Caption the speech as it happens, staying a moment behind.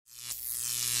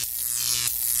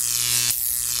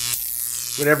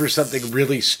whenever something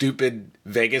really stupid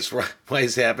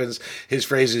Vegas-wise happens, his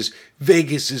phrase is,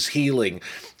 Vegas is healing.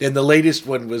 And the latest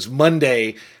one was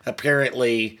Monday,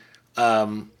 apparently,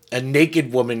 a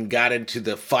naked woman got into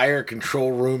the fire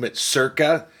control room at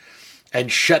Circa and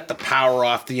shut the power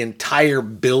off the entire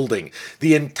building.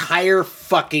 The entire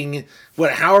fucking,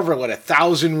 what,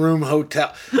 1,000-room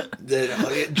hotel.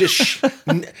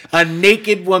 A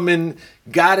naked woman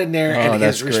got in there, and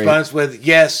his response was,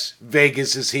 yes,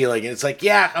 Vegas is healing. And it's like,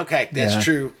 yeah, okay, that's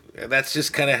true. That's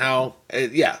just kind of how,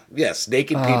 yes,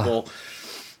 naked people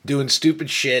doing stupid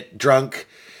shit, drunk.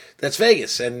 That's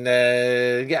Vegas. And,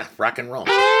 rock and roll.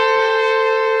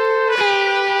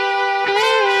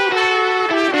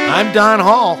 I'm Don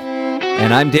Hall.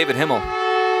 And I'm David Himmel.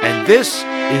 And this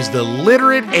is the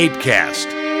Literate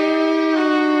ApeCast.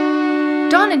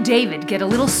 Don and David get a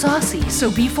little saucy,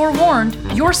 so be forewarned,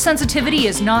 your sensitivity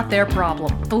is not their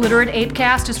problem. The Literate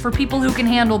ApeCast is for people who can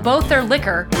handle both their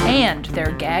liquor and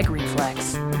their gag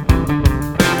reflex.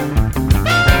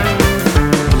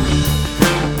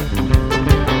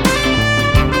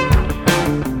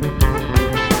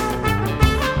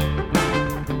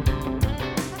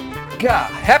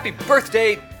 God, happy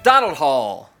birthday, Donald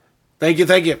Hall. Thank you.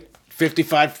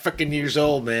 55 freaking years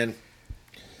old, man.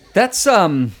 That's,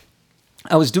 I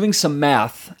was doing some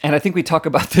math, and I think we talk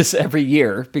about this every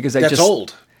year, because That's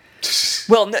old.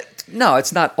 Well, no,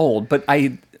 it's not old, but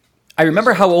I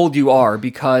remember how old you are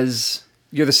because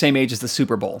you're the same age as the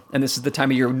Super Bowl, and this is the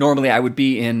time of year normally I would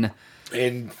be in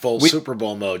full Super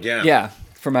Bowl mode, yeah. Yeah,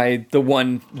 for the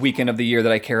one weekend of the year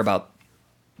that I care about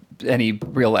any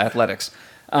real athletics.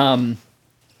 But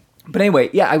anyway,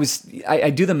 yeah, I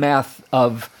do the math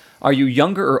of, are you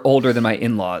younger or older than my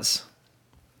in-laws?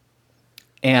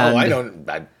 And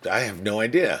I have no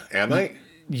idea. Am I?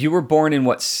 You were born in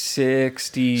what,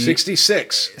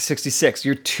 66. 66.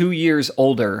 You're 2 years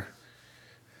older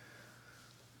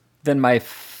than my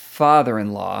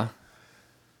father-in-law,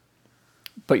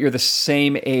 but you're the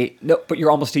same age. No, but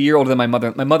you're almost a year older than my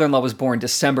mother. My mother-in-law was born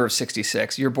December of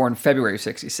 66. You're born February of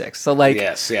 66. So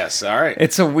yes. All right.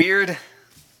 It's a weird,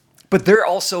 but they're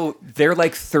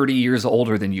like 30 years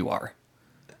older than you are.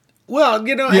 Well,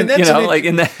 and that's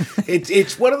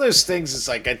it's one of those things. It's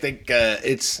like, I think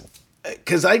it's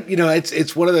because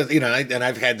it's one of the, and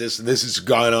I've had this has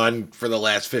gone on for the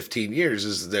last 15 years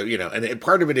is that, and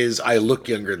part of it is I look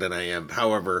younger than I am.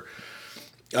 However,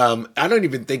 I don't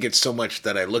even think it's so much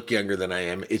that I look younger than I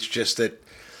am. It's just that,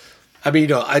 I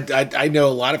know a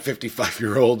lot of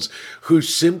 55-year-olds who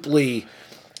simply,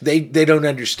 they don't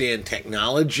understand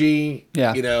technology.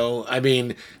 Yeah. Now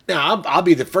I'll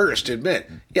be the first to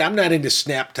admit, I'm not into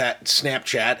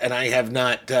Snapchat, and I have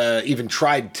not even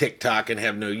tried TikTok and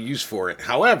have no use for it.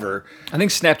 However, I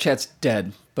think Snapchat's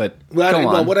dead. But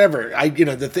well, whatever.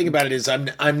 The thing about it is,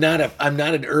 I'm not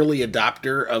an early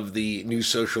adopter of the new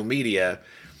social media,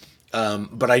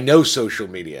 but I know social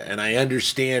media, and I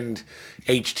understand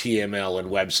HTML and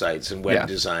websites and web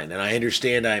design, and I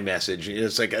understand iMessage.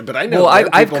 It's like, but I know. Well,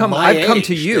 I've come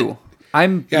to you.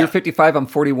 You're 55. I'm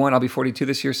 41. I'll be 42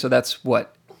 this year. So that's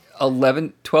what,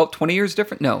 11, 12, 20 years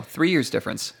difference? No, 3 years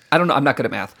difference. I don't know. I'm not good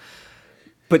at math.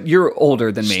 But you're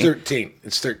older than me. It's 13.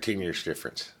 It's 13 years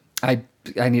difference. I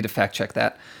need to fact check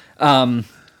that. But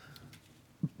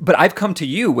I've come to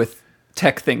you with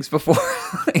tech things before.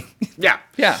 Yeah.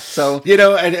 So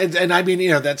and I mean,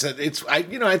 it's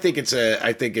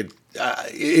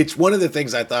one of the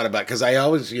things I thought about, because I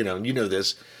always,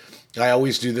 this, I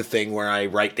always do the thing where I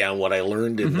write down what I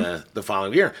learned in the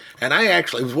following year. And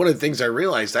it was one of the things I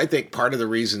realized. I think part of the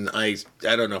reason I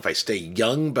don't know if I stay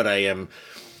young, but I'm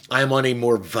on a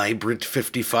more vibrant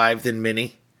 55 than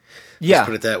many. Let's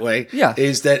put it that way. Yeah.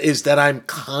 Is that I'm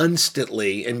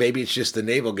constantly, and maybe it's just the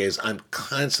navel gaze, I'm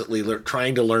constantly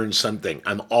trying to learn something.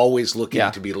 I'm always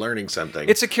looking to be learning something.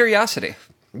 It's a curiosity.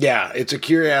 Yeah, it's a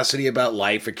curiosity about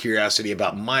life, a curiosity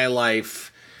about my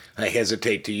life. I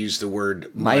hesitate to use the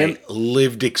word my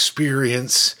lived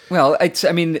experience. Well, I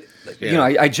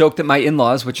joke that my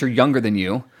in-laws, which are younger than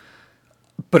you,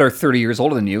 but are 30 years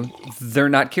older than you, they're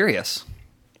not curious.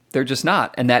 They're just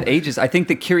not. And that ages. I think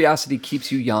that curiosity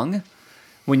keeps you young.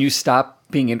 When you stop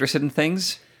being interested in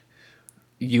things,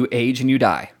 you age and you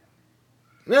die.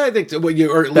 Yeah, I think that,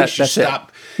 or at least you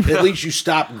stop. At least you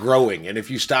stop growing, and if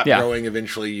you stop growing,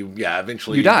 eventually you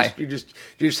die. You're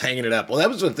just hanging it up. Well, that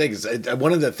was one thing.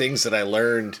 One of the things that I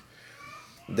learned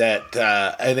that,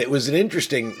 and it was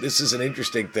This is an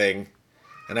interesting thing,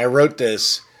 and I wrote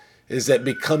this, is that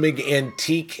becoming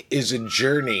antique is a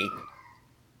journey.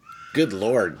 Good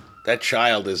Lord, that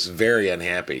child is very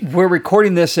unhappy. We're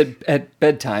recording this at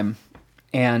bedtime,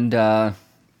 and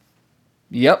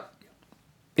yep.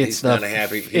 It's not a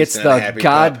happy. It's the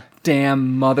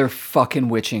goddamn motherfucking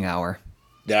witching hour.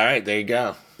 All right, there you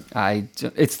go.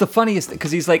 It's the funniest thing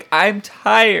because he's like, I'm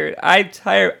tired. I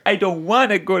don't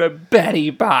want to go to Betty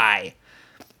Bye.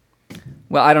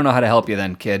 Well, I don't know how to help you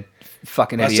then, kid.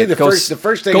 Fucking idiot. The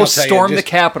first thing go I'll tell storm you, the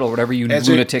Capitol, whatever you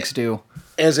lunatics do.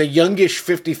 As a youngish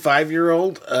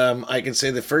 55-year-old, I can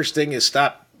say the first thing is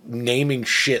stop naming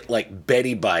shit like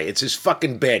Betty Bye. It's his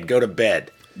fucking bed. Go to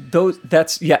bed.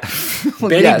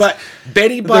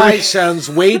 Betty Bye sounds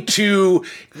way too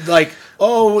like,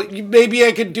 oh, maybe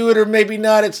I could do it or maybe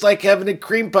not. It's like having a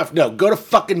cream puff. No, go to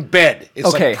fucking bed.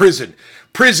 It's like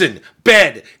prison,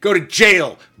 bed, go to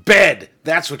jail, bed.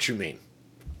 That's what you mean.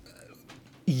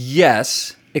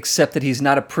 Yes, except that he's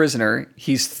not a prisoner.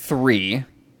 He's 3.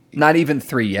 Not even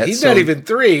 3 yet. He's not even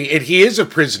 3, and he is a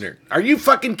prisoner. Are you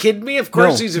fucking kidding me? Of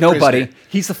course he's a prisoner. No, buddy.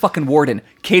 He's the fucking warden.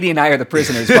 Katie and I are the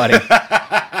prisoners, buddy.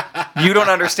 You don't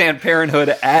understand parenthood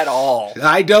at all.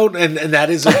 I don't, and that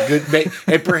is a good...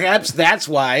 and perhaps that's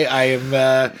why I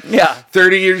am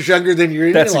 30 years younger than your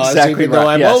in-laws, exactly even though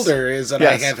I'm older, is that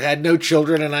I have had no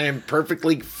children, and I am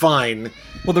perfectly fine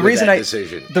with that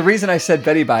decision. The reason I said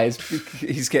Betty Bye is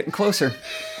he's getting closer.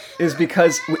 Is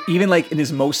because even like in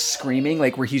his most screaming,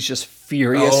 like where he's just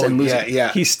furious and losing,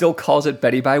 he still calls it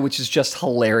Betty Bye, which is just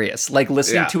hilarious. Like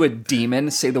listening to a demon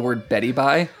say the word Betty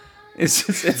Bye, it's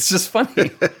just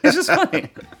funny. It's just funny.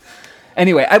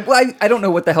 Anyway, I don't know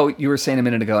what the hell you were saying a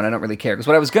minute ago, and I don't really care because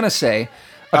what I was gonna say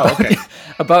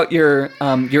about your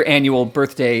annual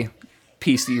birthday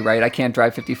piece that you write, I Can't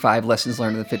Drive 55 Lessons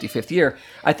Learned in the 55th Year.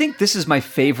 I think this is my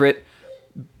favorite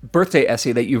birthday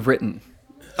essay that you've written.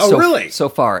 Oh, really? So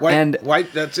far. Why?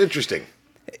 That's interesting.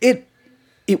 It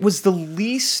was the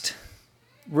least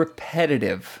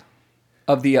repetitive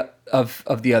of the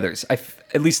others.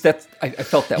 At least I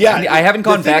felt that way. I haven't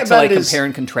gone back to like compare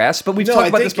and contrast, but we've talked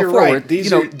about this before. Right.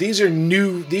 These are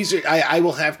new. I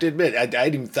will have to admit I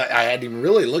hadn't even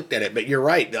really looked at it, but you're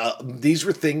right. These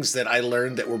were things that I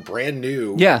learned that were brand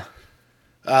new. Yeah.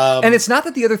 And it's not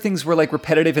that the other things were like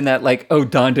repetitive in that like, oh,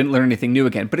 Don didn't learn anything new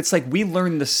again, but it's like we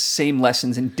learn the same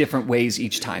lessons in different ways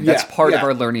each time. That's part of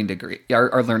our learning degree,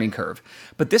 our learning curve.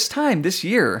 But this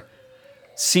year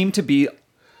seemed to be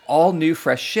all new,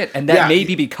 fresh shit. And that may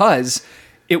be because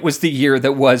it was the year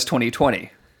that was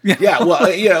 2020.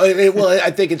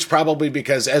 I think it's probably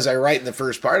because as I write in the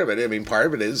first part of it, I mean, part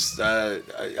of it is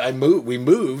we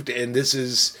moved, and this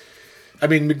is, I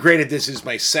mean, granted, this is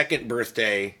my second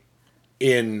birthday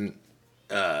in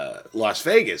Las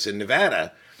Vegas, in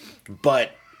Nevada,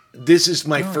 but this is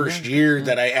my first year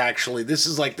that I actually, this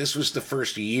was the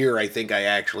first year I think I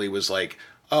actually was like,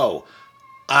 oh,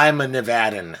 I'm a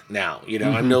Nevadan now. You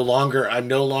know, I'm no longer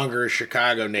a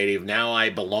Chicago native. Now I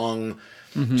belong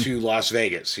to Las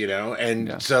Vegas, you know?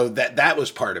 And so that was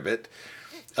part of it.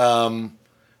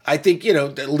 I think, you know,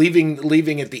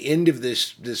 leaving at the end of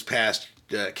this past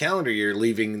calendar year,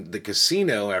 leaving the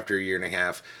casino after a year and a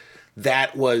half,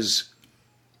 that was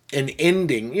an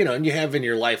ending, you know, and you have in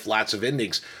your life lots of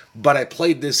endings, but I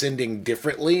played this ending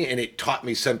differently, and it taught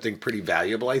me something pretty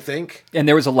valuable, I think. And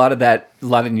there was a lot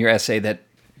in your essay that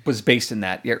was based in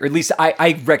that, or at least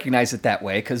I recognize it that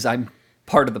way because I'm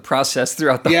part of the process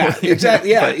throughout the whole year.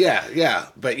 Exactly. But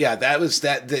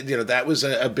that was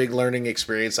a big learning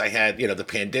experience I had. You know, the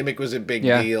pandemic was a big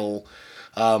deal.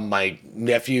 My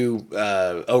nephew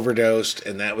overdosed,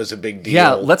 and that was a big deal.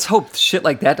 Yeah, let's hope shit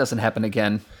like that doesn't happen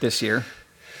again this year.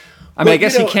 I mean, I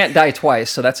guess he can't die twice,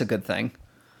 so that's a good thing.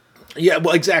 Yeah,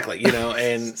 well, exactly. You know,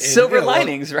 and silver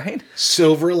linings, right?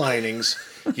 Silver linings.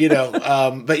 You know,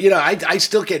 but you know, I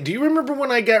still can't. Do you remember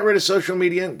when I got rid of social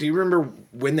media? Do you remember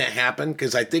when that happened?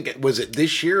 Because I think was it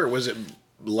this year or was it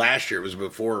last year? It was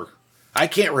before. I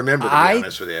can't remember, to be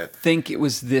honest with you. I think it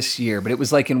was this year, but it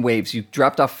was like in waves. You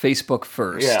dropped off Facebook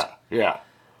first. Yeah.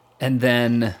 And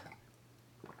then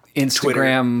Instagram, Twitter.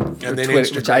 And then Twitter,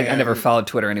 Instagram. which I never followed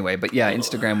Twitter anyway, but yeah,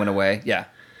 Instagram went away. Yeah.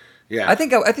 Yeah. I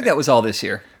think that was all this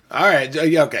year. All right.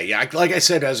 Okay. Yeah. Like I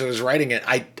said, as I was writing it,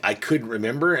 I couldn't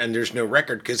remember, and there's no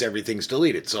record because everything's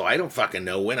deleted. So I don't fucking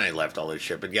know when I left all this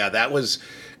shit. But yeah, that was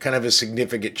kind of a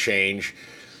significant change.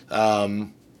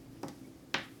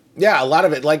 Yeah, a lot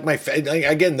of it,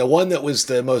 again, the one that was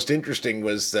the most interesting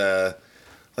was, like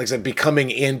I said,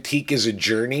 becoming antique is a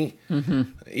journey,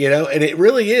 you know, and it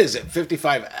really is at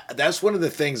 55. That's one of the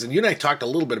things, and you and I talked a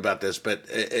little bit about this, but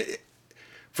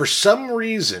for some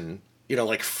reason, you know,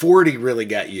 like 40 really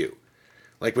got you.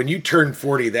 Like when you turned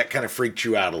 40, that kind of freaked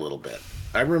you out a little bit.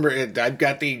 I remember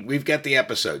we've got the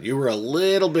episode. You were a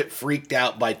little bit freaked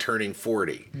out by turning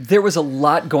 40. There was a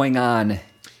lot going on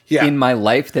in my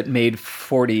life that made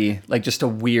 40 like just a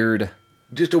weird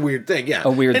Just a weird thing, yeah. A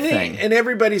weird thing. And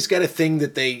everybody's got a thing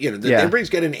that they, everybody's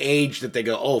got an age that they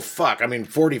go, oh, fuck. I mean,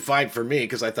 45 for me,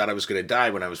 because I thought I was going to die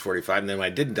when I was 45, and then I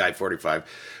didn't die 45.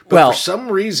 But for some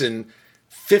reason,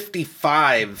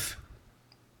 55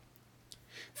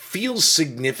 feels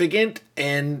significant,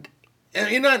 and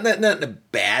not in a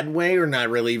bad way, or not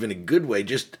really even a good way.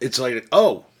 Just, it's like,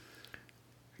 oh,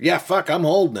 yeah, fuck, I'm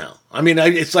old now. I mean,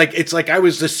 it's like I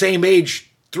was the same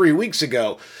age 3 weeks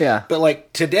ago. Yeah. But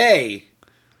like today,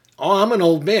 oh, I'm an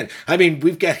old man. I mean,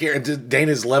 we've got here, and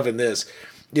Dana's loving this,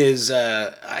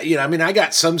 I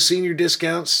got some senior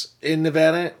discounts in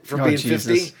Nevada for being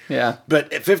Jesus. 50. Yeah.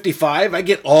 But at 55, I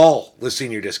get all the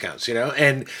senior discounts,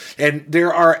 and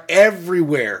there are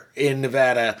everywhere in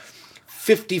Nevada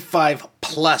 55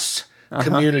 plus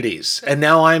communities. And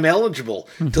now I'm eligible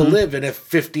to live in a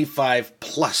 55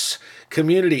 plus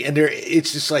community. And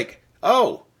it's just like,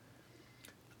 oh,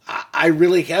 I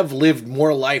really have lived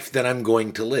more life than I'm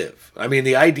going to live. I mean,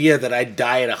 the idea that I'd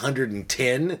die at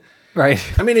 110,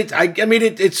 right? I mean,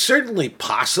 it's certainly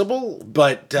possible,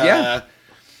 but I'm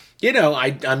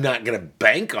not going to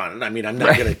bank on it. I mean, I'm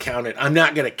not going to count it. I'm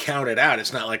not going to count it out.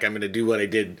 It's not like I'm going to do what I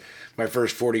did my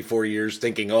first 44 years,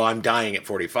 thinking, oh, I'm dying at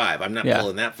 45. I'm not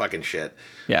pulling that fucking shit.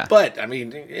 Yeah. But I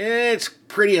mean, it's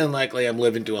pretty unlikely I'm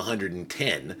living to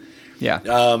 110.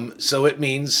 Yeah. So it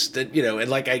means that, and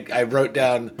like I wrote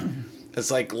down,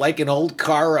 it's like an old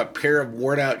car or a pair of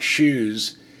worn out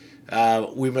shoes.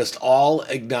 We must all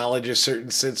acknowledge a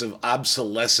certain sense of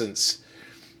obsolescence.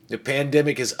 The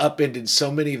pandemic has upended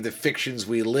so many of the fictions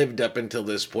we lived up until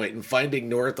this point, and finding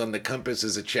north on the compass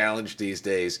is a challenge these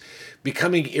days.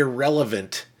 Becoming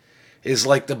irrelevant is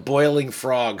like the boiling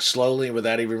frog, slowly and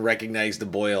without even recognizing the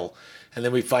boil. And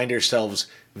then we find ourselves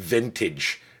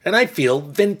vintage. And I feel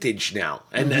vintage now.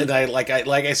 And, and like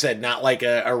I said, not like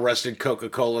a rusted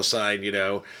Coca-Cola sign,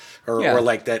 or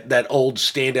like that old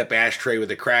stand-up ashtray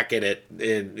with a crack in it,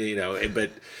 and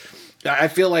but I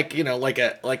feel like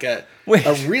a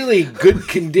really good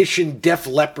condition Def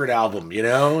Leppard album,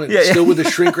 and still with the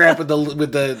shrink wrap with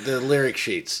the lyric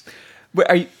sheets. But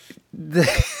I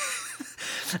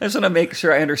just want to make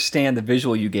sure I understand the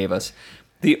visual you gave us.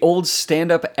 The old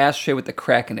stand-up ashtray with the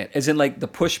crack in it, as in like the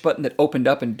push button that opened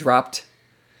up and dropped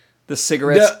the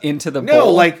cigarettes into the bowl. No,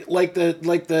 like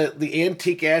the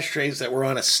antique ashtrays that were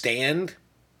on a stand.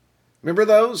 Remember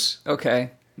those? Okay,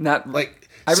 not like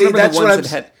I remember the ones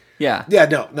that had. Yeah. Yeah,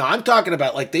 no, I'm talking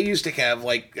about like they used to have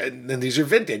and these are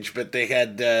vintage, but they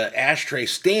had ashtray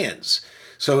stands.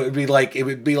 So it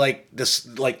would be like this,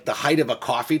 like the height of a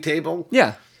coffee table.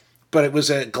 Yeah. But it was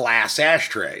a glass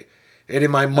ashtray. And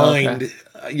in my mind,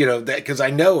 that because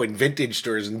I know in vintage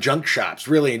stores and junk shops,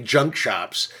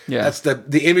 that's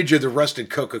the image of the rusted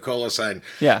Coca-Cola sign.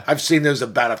 Yeah. I've seen those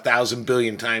about 1,000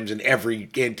 billion times in every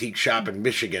antique shop in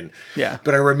Michigan. Yeah.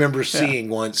 But I remember seeing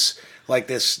once like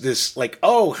this like,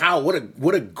 oh,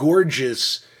 what a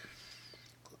gorgeous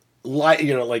like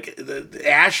the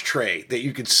ashtray that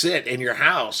you could sit in your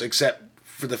house, except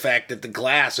for the fact that the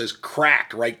glass is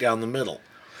cracked right down the middle.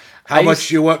 How much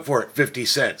do you want for it? 50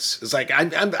 cents. It's like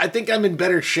I think I'm in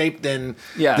better shape than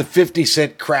the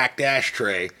 50-cent cracked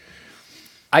ashtray.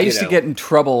 I used to get in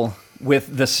trouble with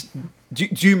this. Do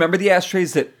you remember the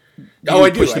ashtrays that I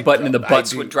do. Push the button and the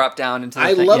butts would drop down into the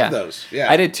thing? I love those.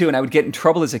 Yeah, I did too, and I would get in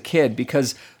trouble as a kid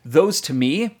because those to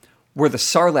me were the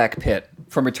Sarlacc pit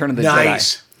from Return of the Jedi.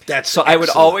 Nice. That's so excellent. I would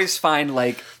always find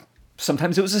like.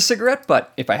 Sometimes it was a cigarette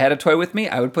butt. If I had a toy with me,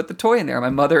 I would put the toy in there. My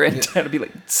mother and dad would be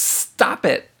like, "Stop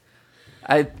it!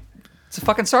 It's a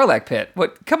fucking Sarlacc pit.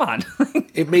 What? Come on!"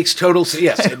 It makes total sense.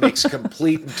 Yes, it makes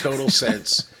complete and total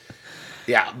sense.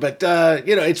 Yeah, but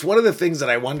it's one of the things that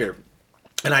I wonder.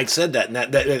 And I said that,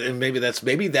 and maybe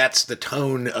that's the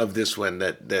tone of this one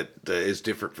that is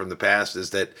different from the past.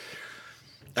 Is that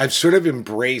I've sort of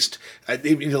embraced, like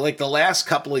the last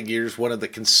couple of years, one of the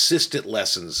consistent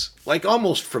lessons, like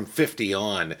almost from 50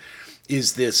 on,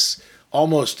 is this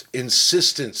almost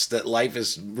insistence that life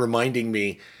is reminding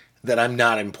me that I'm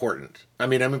not important. I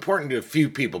mean, I'm important to a few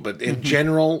people, but in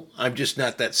general, I'm just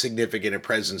not that significant a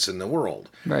presence in the world.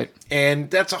 Right. And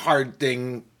that's a hard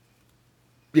thing,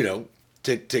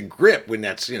 to grip when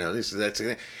that's,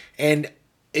 and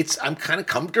I'm kind of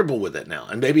comfortable with it now.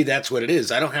 And maybe that's what it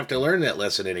is. I don't have to learn that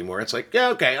lesson anymore. It's like, yeah,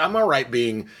 okay, I'm all right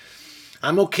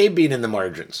I'm okay being in the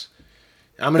margins.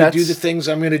 I'm going to do the things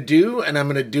I'm going to do, and I'm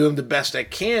going to do them the best I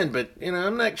can, but,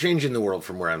 I'm not changing the world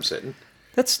from where I'm sitting.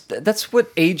 That's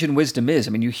what age and wisdom is.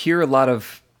 I mean, you hear a lot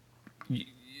of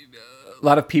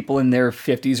people in their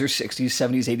 50s or 60s,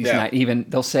 70s, 80s, 90s, even,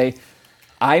 they'll say,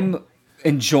 I'm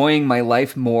enjoying my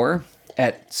life more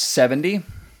at 70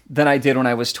 than I did when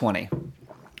I was 20.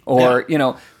 Or,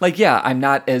 I'm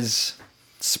not as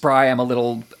spry. I'm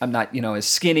not, as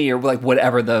skinny or like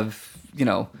whatever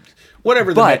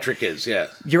whatever the metric is. Yeah.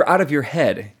 You're out of your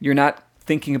head. You're not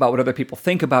thinking about what other people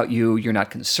think about you. You're not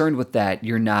concerned with that.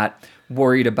 You're not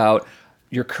worried about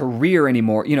your career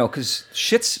anymore, because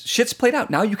shit's played out.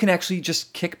 Now you can actually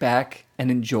just kick back and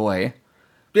enjoy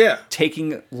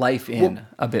taking life in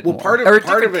a bit more. Or a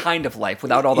different kind of life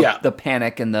without all the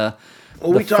panic and the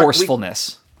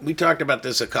forcefulness. We talked about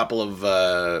this a couple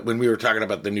of, when we were talking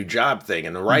about the new job thing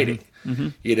and the writing,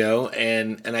 and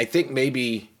I think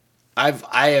maybe I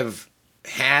have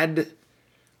had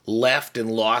left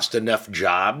and lost enough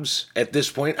jobs at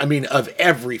this point. I mean, of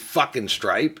every fucking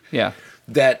stripe. Yeah.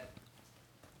 That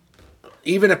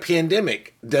even a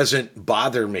pandemic doesn't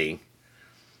bother me.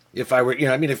 If I were,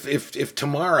 if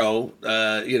tomorrow,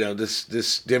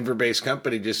 this Denver-based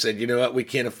company just said, you know what, we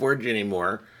can't afford you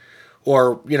anymore,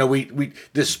 or we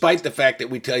despite the fact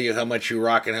that we tell you how much you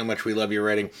rock and how much we love your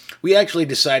writing, we actually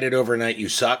decided overnight you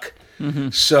suck,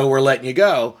 so we're letting you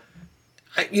go.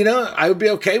 I would be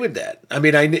okay with that. I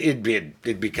mean, it'd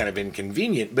be kind of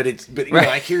inconvenient, but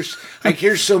I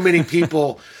hear so many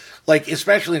people. Like,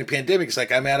 especially in a pandemic, it's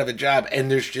like I'm out of a job, and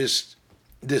there's just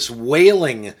this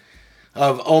wailing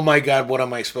of, oh my God, what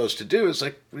am I supposed to do? It's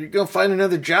like, you're going to find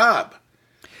another job.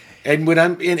 And when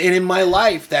I'm in my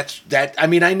life,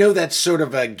 I know that's sort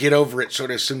of a get over it, sort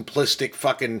of simplistic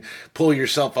fucking pull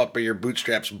yourself up by your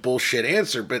bootstraps bullshit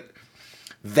answer, but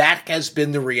that has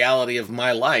been the reality of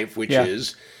my life, which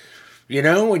is,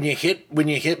 when you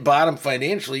hit bottom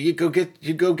financially, you go get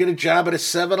a job at a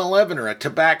 7-Eleven or a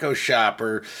tobacco shop,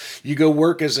 or you go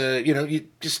work as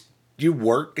you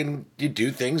work and you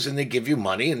do things and they give you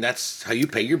money, and that's how you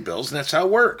pay your bills, and that's how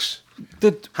it works.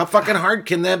 How fucking hard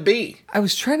can that be? I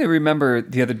was trying to remember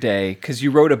the other day, because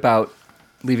you wrote about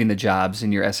leaving the jobs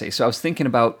in your essay. So I was thinking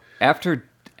about after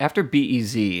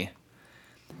BEZ,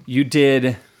 you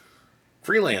did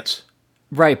freelance.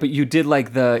 Right, but you did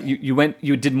like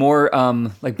you did more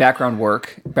like background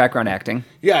acting.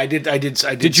 Yeah, I did.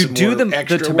 Did you do the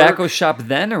tobacco shop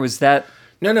then, or was that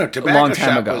no? Tobacco a long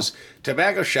time ago.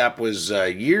 Tobacco shop was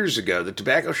years ago. The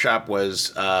tobacco shop was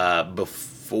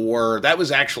before. That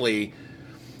was actually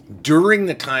during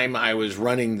the time I was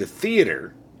running the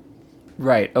theater.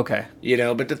 Right. Okay.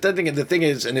 But the thing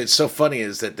is, and it's so funny,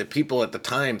 is that the people at the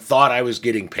time thought I was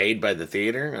getting paid by the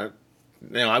theater.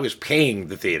 I was paying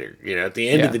the theater. At the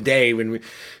end of the day, when it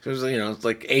was, it's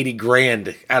like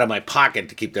 $80,000 out of my pocket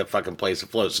to keep that fucking place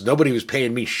afloat. So nobody was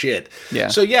paying me shit. Yeah.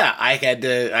 So I had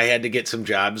to get some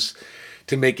jobs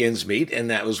to make ends meet,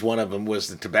 and that was one of them. Was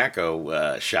the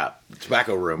tobacco shop,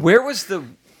 tobacco room. Where was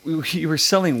you were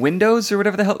selling windows or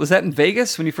whatever the hell? Was that in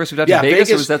Vegas when you first moved out to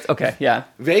Vegas? Or was that okay? Yeah.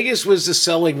 Vegas was the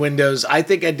selling windows. I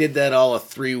think I did that all of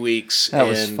 3 weeks. That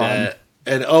was fun.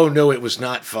 And oh no, it was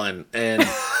not fun. And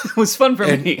it was fun for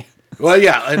me. Well,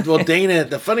 yeah. And Dana,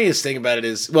 the funniest thing about it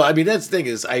is, that's the thing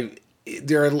is, and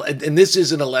this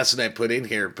isn't a lesson I put in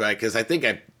here, because I think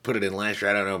I put it in last year.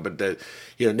 I don't know, but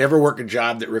never work a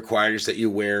job that requires that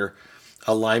you wear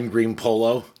a lime green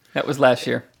polo. That was last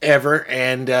year. Ever.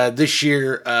 And this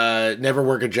year, never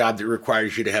work a job that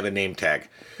requires you to have a name tag.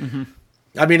 Mm-hmm.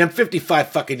 I mean, I'm 55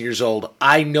 fucking years old.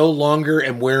 I no longer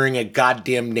am wearing a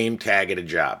goddamn name tag at a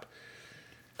job.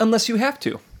 Unless you have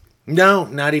to. No,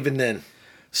 not even then.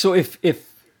 So if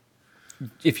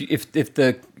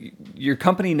your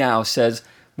company now says,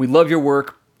 we love your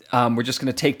work, we're just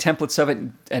going to take templates of it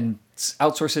and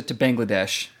outsource it to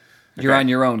Bangladesh. You're on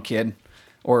your own, kid,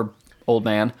 or old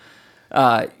man.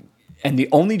 And the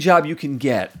only job you can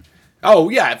get. Oh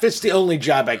yeah, if it's the only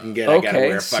job I can get, I gotta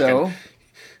wear fucking.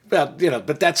 Well,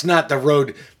 but that's not the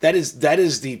road. That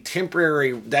is the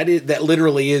temporary. That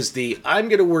literally is the. I'm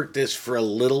going to work this for a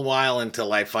little while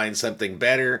until I find something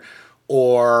better,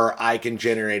 or I can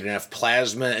generate enough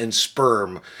plasma and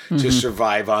sperm to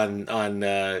survive on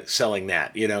selling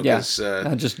that.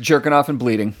 Just jerking off and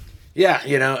bleeding. Yeah,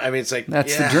 I mean, it's like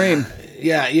that's the dream.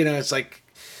 Yeah, it's like,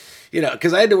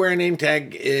 because I had to wear a name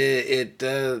tag.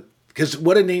 Because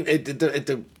what a name at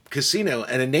the casino,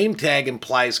 and a name tag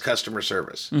implies customer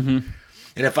service. Mm-hmm.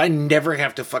 And if I never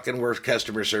have to fucking work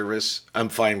customer service, I'm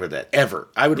fine with that. Ever.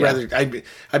 I would rather.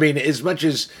 I mean, as much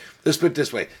as, let's put it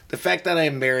this way: the fact that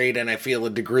I'm married and I feel a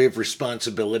degree of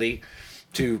responsibility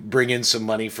to bring in some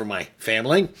money for my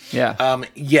family. Yeah.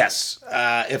 Yes.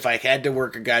 If I had to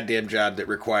work a goddamn job that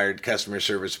required customer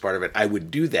service part of it, I would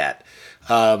do that.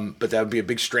 But that would be a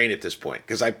big strain at this point,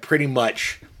 because I pretty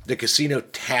much. The casino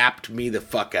tapped me the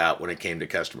fuck out when it came to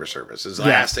customer service. It's the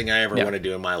last thing I ever want to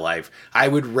do in my life. I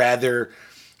would rather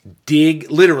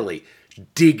literally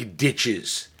dig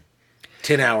ditches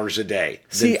 10 hours a day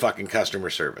than fucking customer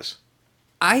service.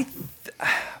 I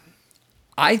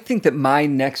think that my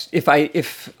next, if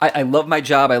I love my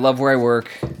job, I love where I work.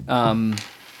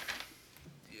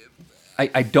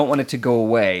 I don't want it to go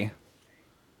away,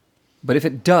 but if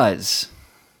it does,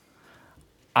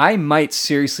 I might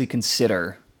seriously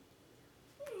consider,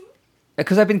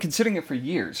 because I've been considering it for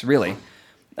years, really,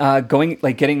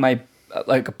 getting my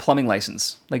a plumbing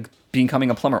license, like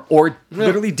becoming a plumber, or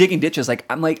literally digging ditches.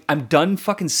 I'm done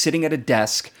fucking sitting at a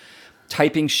desk,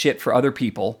 typing shit for other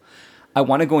people. I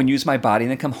want to go and use my body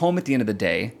and then come home at the end of the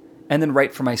day and then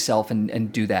write for myself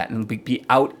and do that and be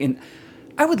out in.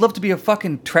 I would love to be a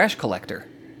fucking trash collector.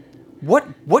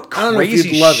 What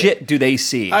crazy shit do they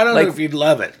see? I don't know if you'd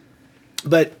love it,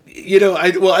 but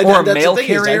or a mail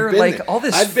carrier, all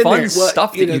this fun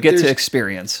stuff that you get to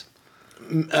experience.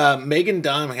 Megan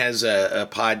Dahm has a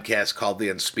podcast called The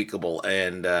Unspeakable,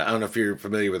 and I don't know if you're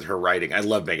familiar with her writing. I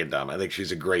love Megan Dahm. I think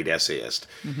she's a great essayist.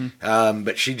 Mm-hmm.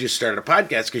 But she just started a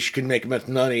podcast because she couldn't make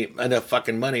enough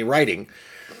fucking money writing.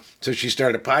 So she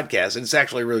started a podcast, and it's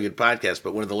actually a really good podcast.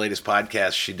 But one of the latest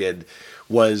podcasts she did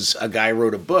was a guy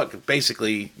wrote a book.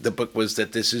 Basically, the book was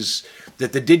that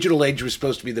the digital age was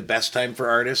supposed to be the best time for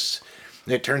artists.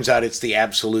 And it turns out it's the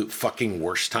absolute fucking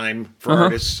worst time for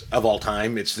artists of all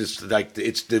time. It's just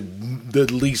it's the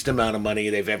least amount of money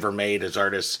they've ever made as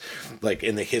artists, like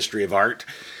in the history of art.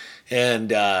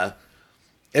 And one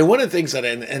of the things that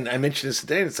and I mentioned this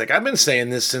today, and it's like I've been saying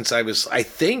this since I was, I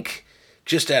think,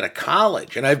 just out of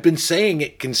college, and I've been saying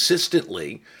it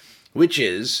consistently, which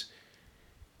is,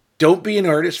 don't be an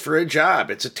artist for a job.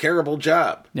 It's a terrible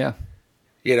job. Yeah.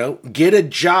 Get a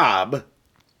job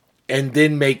and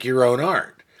then make your own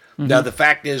art. Mm-hmm. Now, the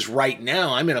fact is, right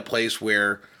now, I'm in a place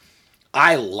where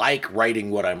I like writing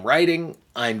what I'm writing.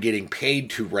 I'm getting paid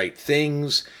to write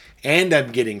things, and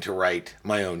I'm getting to write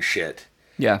my own shit.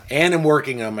 Yeah. And I'm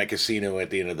working on my Casino at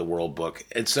the End of the World book.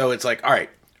 And so it's like, all right,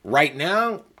 right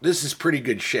now, this is pretty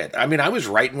good shit. I mean, I was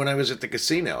writing when I was at the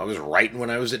Casino. I was writing when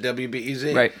I was at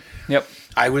WBEZ. Right. Yep.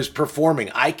 I was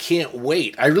performing. I can't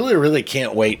wait. I really, really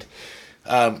can't wait.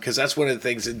 Because that's one of the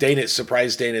things that it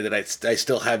surprised Dana that I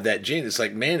still have that gene. It's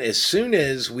like, man, as soon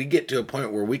as we get to a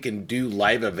point where we can do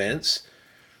live events,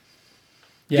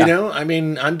 I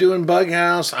mean, I'm doing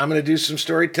Bughouse. I'm going to do some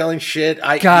storytelling shit.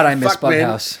 I miss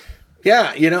Bughouse.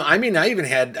 Yeah, I mean, I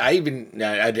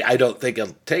don't think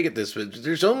I'll take it this, but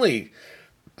there's only,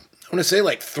 I want to say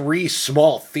like 3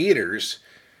 small theaters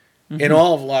in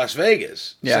all of Las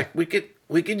Vegas. It's like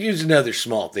we could use another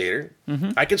small theater.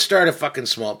 Mm-hmm. I could start a fucking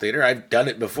small theater. I've done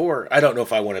it before. I don't know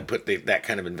if I want to put that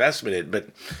kind of investment in, but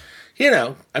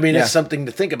I mean, it's something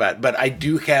to think about. But I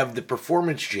do have the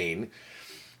performance gene.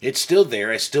 It's still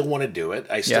there. I still want to do it.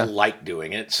 I still like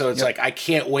doing it. So it's like, I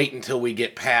can't wait until we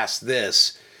get past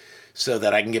this so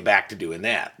that I can get back to doing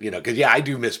that. Because I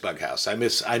do miss Bughouse.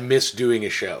 I miss doing a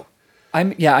show. I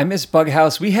miss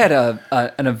Bughouse. We had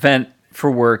an event for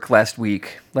work last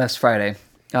Friday.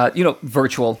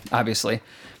 Virtual, obviously.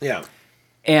 Yeah.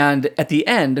 And at the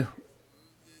end,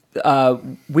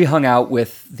 we hung out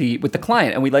with the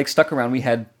client, and we stuck around. We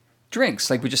had drinks.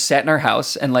 We just sat in our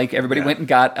house, and everybody went and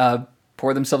got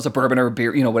poured themselves a bourbon or a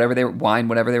beer, whatever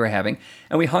whatever they were having,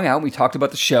 and we hung out. And we talked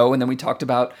about the show, and then we talked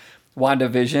about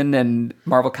WandaVision and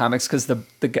Marvel Comics because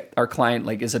our client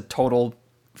is a total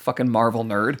fucking Marvel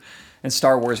nerd and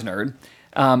Star Wars nerd,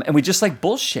 and we just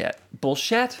bullshitted.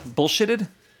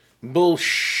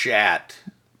 Bullshit.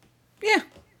 Yeah.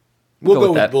 We'll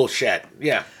go with bullshit.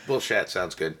 Yeah, bullshit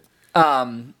sounds good.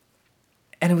 And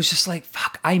it was just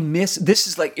fuck, I miss, this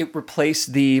is it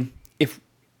replaced the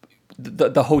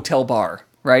hotel bar,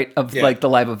 right? Of the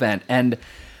live event. And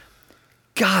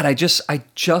God, I just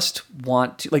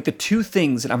want to, the 2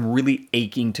 things that I'm really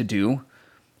aching to do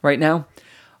right now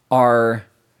are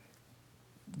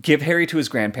give Harry to his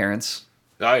grandparents.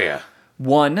 Oh, yeah.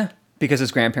 1, because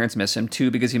his grandparents miss him. 2,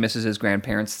 because he misses his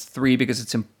grandparents. 3, because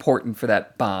it's important for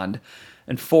that bond.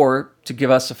 And 4, to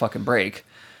give us a fucking break.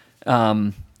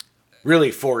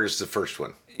 Really, 4 is the first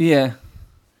one. Yeah.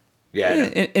 Yeah.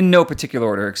 In no particular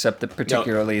order, except that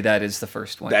particularly that is the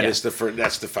first one. That's the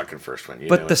fucking first one.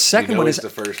 But the second one is the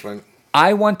first one.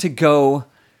 I want to go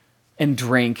and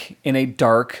drink in a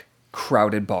dark,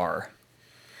 crowded bar.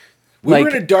 We were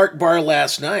in a dark bar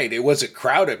last night. It wasn't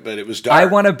crowded, but it was dark. I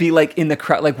want to be in the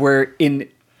crowd, where in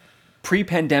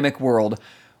pre-pandemic world,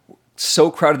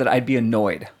 so crowded that I'd be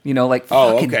annoyed.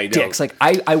 Fucking dicks. No.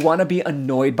 I want to be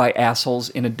annoyed by assholes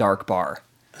in a dark bar.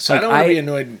 So I don't want to be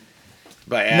annoyed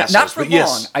by assholes. Not for long.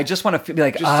 Yes. I just want to be be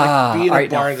in a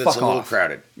bar that's a little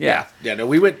crowded. Yeah. Yeah, no,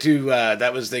 we went to,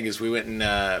 that was the thing is we went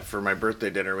and, for my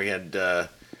birthday dinner, we had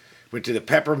Went to the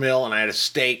Pepper Mill, and I had a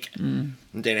steak. And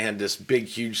then I had this big,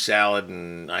 huge salad,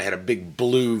 and I had a big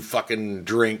blue fucking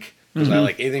drink. Because I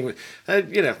like anything with,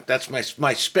 that's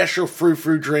my special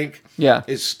frou-frou drink. Yeah.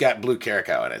 It's got blue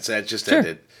caracal in it. So that's just sure.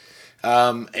 It.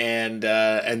 And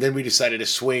then we decided to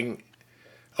swing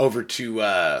over to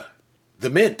the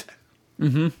Mint.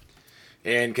 Mm-hmm.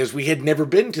 And because we had never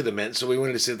been to the Mint, so we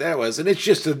wanted to see what that was. And it's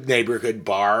just a neighborhood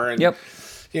bar. And,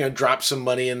 dropped some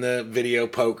money in the video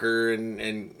poker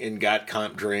and got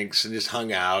comp drinks and just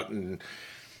hung out and,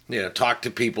 talked to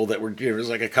people that were, there was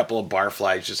like a couple of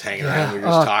barflies just hanging around. We were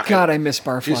just talking. God, I miss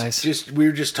barflies. We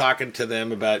were just talking to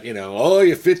them about,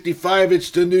 you're 55, it's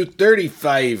the new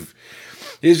 35.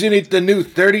 Isn't it the new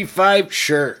 35?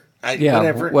 Sure.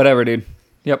 Whatever, dude.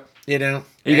 Yep. Are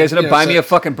you guys going to buy me a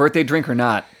fucking birthday drink or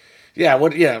not? Yeah,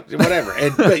 whatever.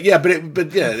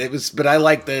 But I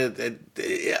like the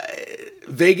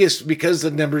Vegas, because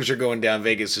the numbers are going down.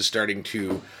 Vegas is starting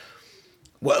to.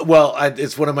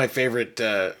 It's one of my favorite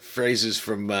phrases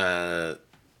from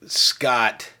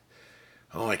Scott.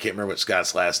 Oh, I can't remember what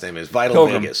Scott's last name is. Vital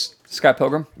Pilgrim. Vegas. Scott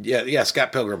Pilgrim? Yeah,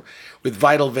 Scott Pilgrim with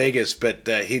Vital Vegas. But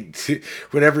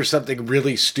whenever something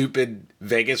really stupid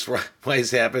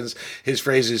Vegas-wise happens, his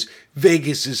phrase is,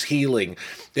 Vegas is healing.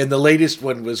 And the latest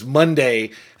one was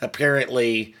Monday.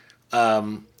 Apparently,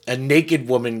 a naked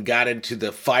woman got into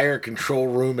the fire control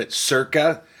room at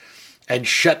Circa and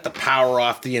shut the power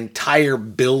off the entire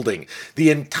building. The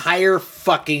entire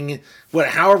fucking,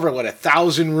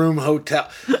 1,000-room hotel.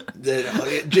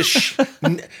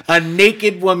 A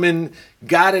naked woman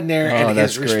got in there, and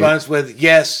his response was,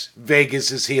 yes,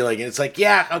 Vegas is healing. And it's like,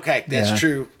 yeah, okay, that's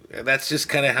true. That's just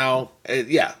kind of how,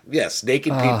 yes,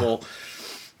 naked people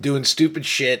doing stupid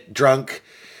shit, drunk.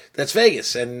 That's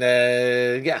Vegas. And,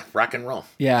 rock and roll.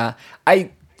 Yeah.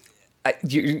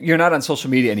 You're not on social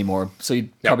media anymore, so you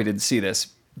probably didn't see this.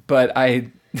 But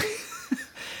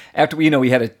after we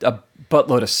had a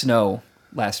buttload of snow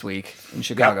last week in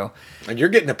Chicago. Yep. And you're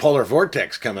getting a polar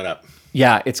vortex coming up.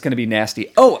 Yeah, it's going to be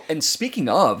nasty. Oh, and speaking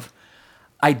of,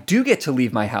 I do get to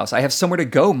leave my house. I have somewhere to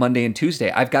go Monday and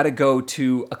Tuesday. I've got to go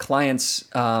to a client's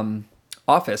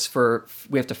office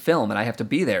we have to film, and I have to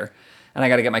be there. And I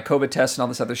got to get my COVID test and all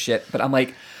this other shit. But I'm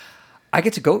like, I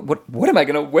get to go. What am I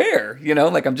going to wear?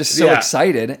 I'm just so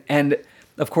excited. And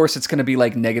of course, it's going to be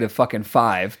like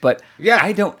 -5. But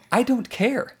I don't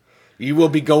care. You will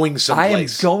be going someplace. I am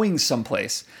going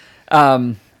someplace.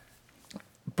 But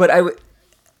I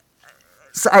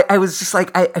was just like,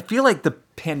 I feel like the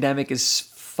pandemic is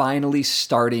finally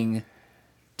starting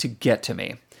to get to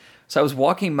me. So I was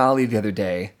walking Molly the other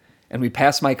day, and we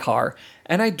passed my car,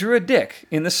 and I drew a dick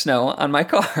in the snow on my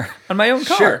car, on my own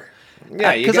car. Sure.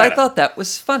 Yeah, because I thought that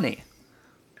was funny.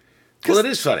 Well, it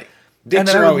is funny. Dicks and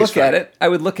then are always funny. I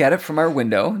would look at it from our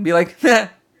window and be like,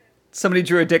 somebody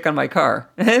drew a dick on my car,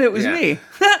 and it was me.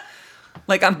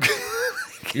 Like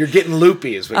you're getting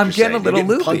loopy, is what I'm you're saying. I'm getting a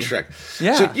little loopy. Punch drunk.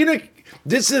 Yeah. So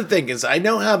this is the thing, is I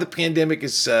know how the pandemic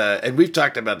is, and we've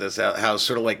talked about this, how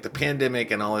sort of like the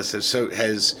pandemic and all this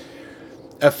has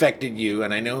affected you,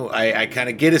 and I know I kind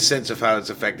of get a sense of how it's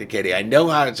affected Katie. I know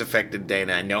how it's affected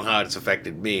Dana. I know how it's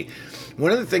affected me.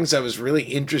 One of the things I was really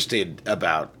interested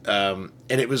about, and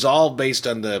it was all based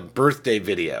on the birthday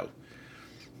video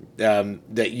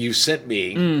that you sent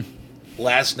me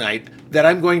last night, that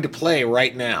I'm going to play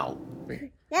right now.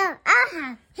 No, I'll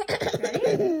have.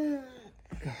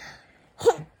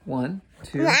 1,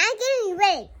 2. I'm getting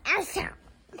ready.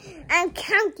 I'm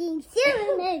counting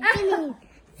 7.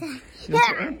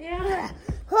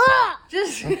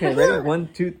 Just Okay, ready? 1,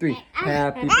 2, 3.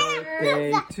 Happy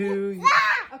birthday to you.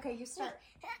 okay, you start.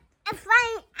 I'm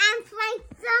flying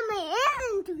somewhere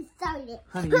else to start it.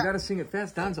 Honey, you gotta sing it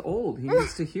fast. Don's old. He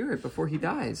needs to hear it before he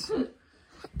dies.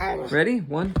 Ready?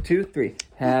 1, 2, 3.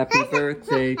 Happy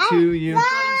birthday to you.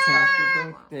 Happy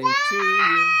birthday to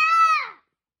you.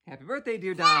 Happy birthday,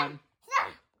 dear Don.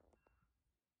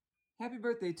 Happy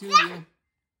birthday to you.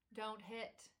 Don't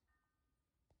hit.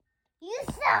 You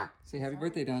suck. Say happy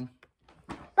birthday, Don.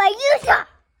 But you suck.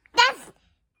 That's.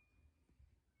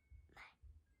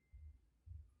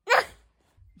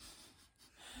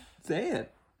 Say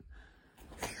it.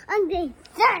 I'm getting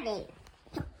 30.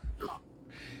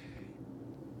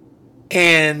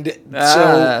 And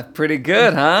so, pretty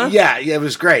good, huh? Yeah, it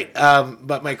was great.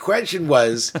 But my question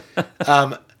was,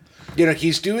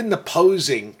 he's doing the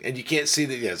posing, and you can't see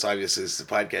that. It's obviously it's the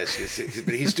podcast,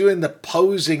 but he's doing the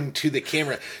posing to the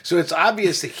camera, so it's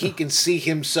obvious that he can see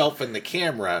himself in the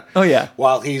camera. Oh yeah,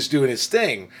 while he's doing his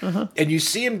thing, and you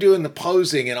see him doing the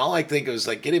posing, and all I think was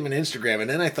like, get him an Instagram, and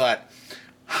then I thought,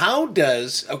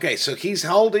 so he's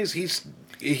how old is he's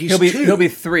he'll be 2. He'll be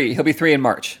 3. He'll be 3 in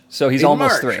March. So he's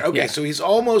almost 3. Okay, so he's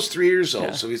almost 3 years old.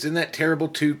 Yeah. So he's in that terrible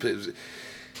 2 position.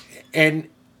 And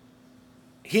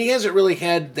he hasn't really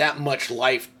had that much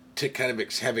life to kind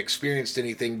of have experienced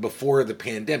anything before the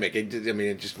pandemic. It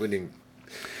just wouldn't.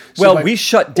 So we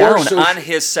shut down on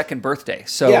his second birthday.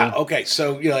 So yeah, okay.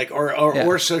 So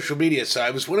or social media. So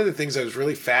I was one of the things I was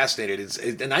really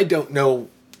fascinated and I don't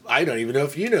even know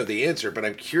if you know the answer, but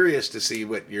I'm curious to see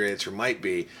what your answer might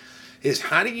be. Is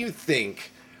how do you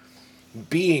think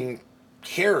being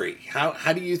Harry?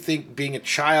 How do you think being a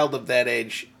child of that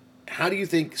age? How do you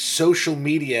think social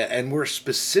media, and more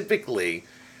specifically,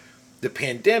 the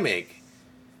pandemic,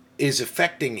 is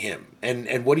affecting him?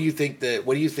 And what do you think the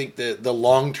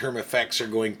long-term effects are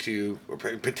going to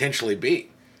potentially be?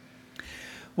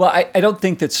 Well, I don't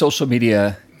think that social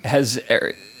media has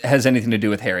anything to do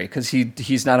with Harry because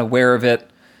he's not aware of it.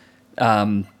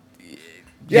 But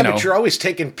you're always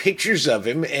taking pictures of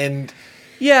him and.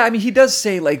 Yeah, I mean, he does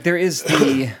say like there is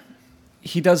the.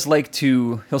 He does like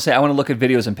to. He'll say, "I want to look at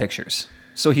videos and pictures."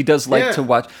 So he does like to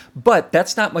watch, but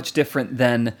that's not much different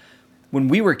than when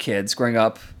we were kids growing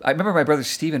up. I remember my brother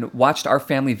Steven watched our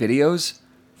family videos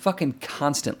fucking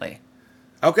constantly.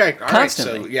 Okay, all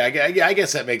constantly. Right. So I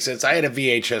guess that makes sense. I had a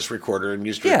VHS recorder and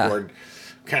used to record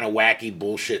kind of wacky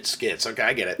bullshit skits. Okay,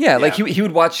 I get it. Yeah, like he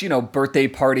would watch birthday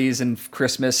parties and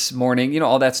Christmas morning,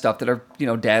 all that stuff that our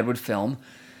dad would film.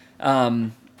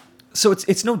 So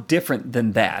it's no different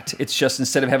than that. It's just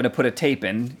instead of having to put a tape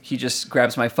in, he just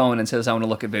grabs my phone and says, "I want to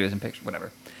look at videos and pictures,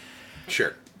 whatever."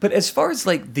 Sure. But as far as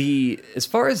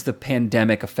the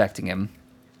pandemic affecting him,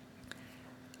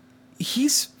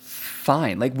 he's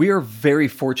fine. Like we are very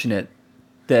fortunate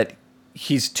that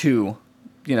he's 2,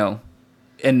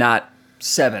 and not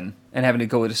 7 and having to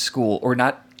go to school, or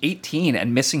not 18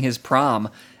 and missing his prom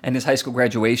and his high school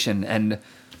graduation and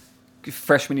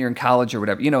freshman year in college or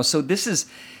whatever. So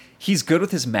he's good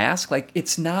with his mask. Like it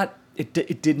has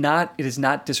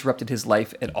not disrupted his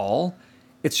life at all.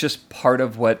 It's just part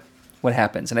of what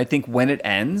happens. And I think when it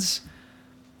ends,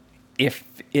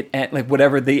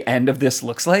 whatever the end of this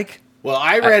looks like. Well,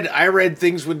 I read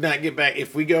things would not get back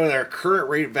if we go at our current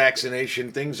rate of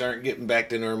vaccination. Things aren't getting back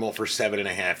to normal for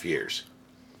 7.5 years.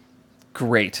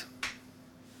 Great.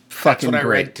 That's what I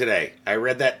read today. I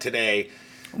read that today.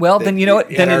 Well, then you know what?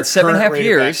 Then in 7.5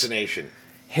 years, vaccination.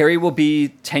 Harry will be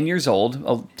 10 years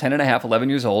old, 10 and a half, 11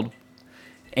 years old,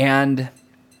 and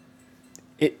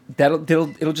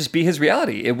it'll just be his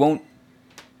reality.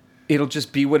 It'll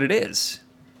just be what it is.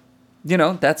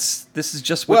 This is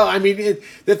just what. Well, I mean,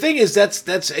 the thing is,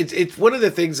 it's one of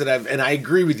the things that and I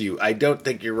agree with you. I don't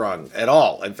think you're wrong at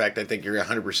all. In fact, I think you're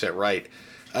 100% right.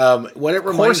 What it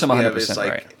reminds me of is like,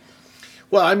 right.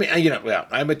 Well, I mean,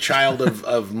 I'm a child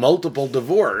of multiple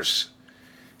divorce.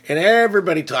 And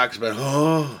everybody talks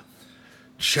about,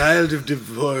 child of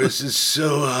divorce is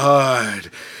so hard.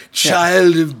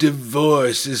 Child of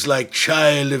divorce is like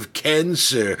child of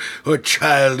cancer or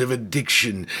child of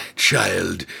addiction.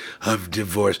 Child of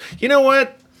divorce. You know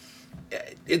what?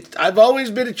 I've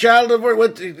always been a child of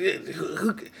divorce.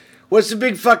 What's the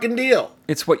big fucking deal?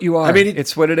 It's what you are. I mean,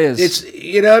 it's what it is.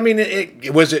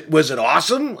 Was it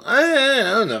awesome? I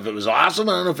don't know if it was awesome.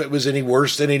 I don't know if it was any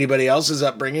worse than anybody else's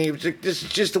upbringing. This is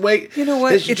just the way. You know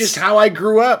what? This is just how I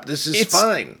grew up. This is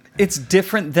fine. It's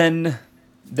different than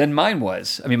mine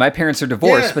was. I mean, my parents are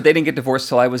divorced, but they didn't get divorced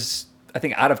till I was, I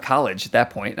think, out of college at that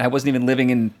point. And I wasn't even living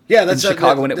in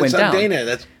Chicago when it went down.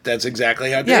 That's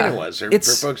exactly how Dana was. Her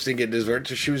folks didn't get divorced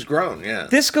until she was grown. Yeah.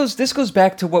 This goes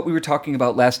back to what we were talking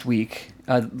about last week,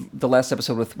 the last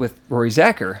episode with Rory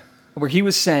Zacher, where he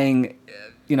was saying,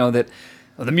 that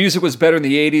the music was better in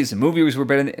the 80s, the movies were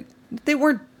better. They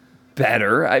weren't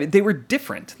better. They were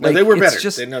different. No, they were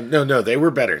better. No, they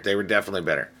were better. They were definitely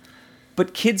better.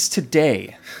 But kids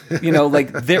today,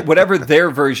 whatever their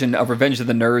version of Revenge of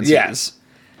the Nerds is,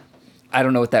 I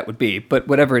don't know what that would be, but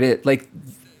whatever it is, like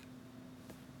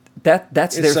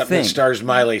that's it's their something thing. That stars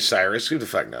Miley Cyrus. Who the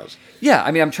fuck knows? Yeah,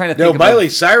 I mean, I'm trying to think. No, Miley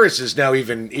Cyrus is now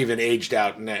even aged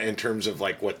out in terms of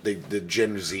like what the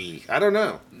Gen Z. I don't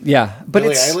know. Yeah, but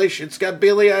Billie Eilish. It's got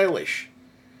Billie Eilish.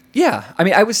 Yeah, I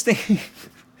mean, I was thinking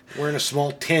wearing a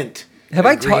small tent. Have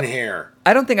I green hair?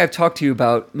 I don't think I've talked to you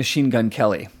about Machine Gun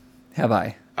Kelly. Have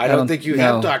I? I don't think you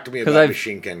have talked to me about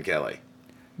Machine Gun Kelly.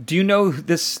 Do you know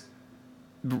this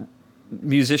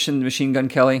musician, Machine Gun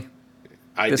Kelly?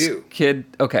 I do. Kid?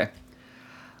 Okay.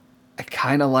 I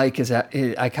kind of like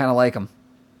him.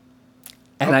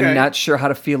 And I'm not sure how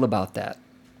to feel about that.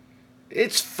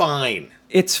 It's fine.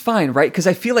 It's fine, right? Because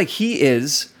I feel like he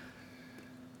is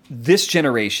this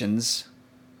generation's...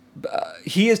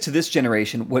 he is to this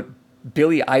generation what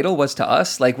Billy Idol was to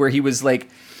us, like where he was like,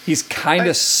 he's kind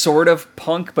of sort of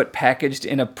punk, but packaged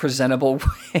in a presentable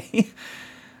way.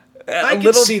 I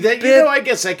can see that. You know, I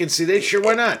guess I can see that. Sure,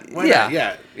 why not? Why not?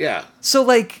 Yeah. So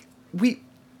like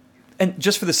and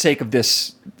just for the sake of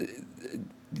this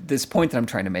point that I'm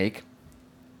trying to make,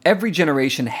 every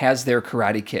generation has their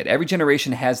Karate Kid. Every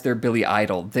generation has their Billy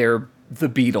Idol, their the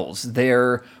Beatles,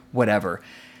 their whatever.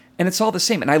 And it's all the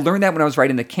same. And I learned that when I was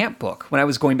writing the camp book, when I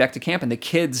was going back to camp, and the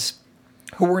kids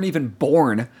who weren't even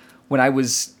born when I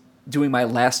was doing my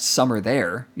last summer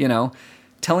there, you know,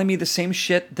 telling me the same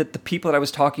shit that the people that I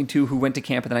was talking to who went to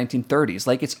camp in the 1930s.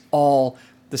 Like, it's all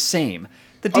the same.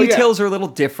 The details are a little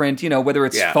different, you know, whether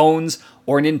it's phones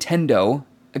or Nintendo,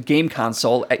 a game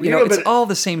console, you know, it's all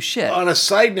the same shit. On a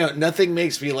side note, nothing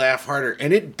makes me laugh harder,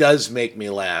 and it does make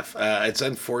me laugh. It's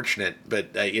unfortunate,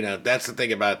 but, you know, that's the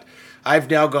thing about...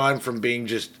 I've now gone from being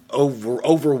just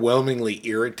overwhelmingly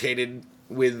irritated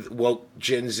with woke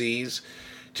Gen Zs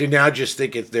to now just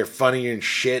think they're funny and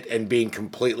shit and being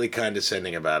completely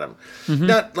condescending about them. Mm-hmm.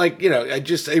 Not like, you know,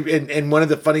 and one of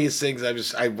the funniest things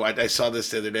I saw this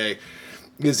the other day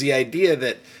is the idea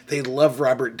that they love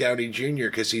Robert Downey Jr.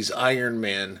 because he's Iron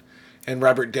Man and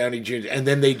Robert Downey Jr. And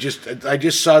then I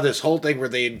just saw this whole thing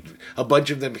where a bunch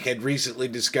of them had recently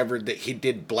discovered that he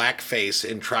did blackface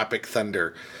in Tropic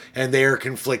Thunder, and they are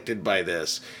conflicted by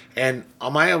this. And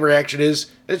my reaction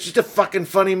is, it's just a fucking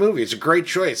funny movie. It's a great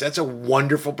choice. That's a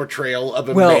wonderful portrayal of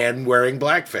a man wearing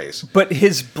blackface. But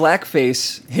his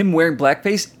blackface, him wearing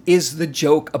blackface, is the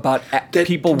joke about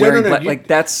people wearing black. Like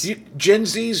that's Gen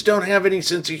Zs don't have any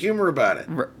sense of humor about it.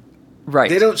 Right.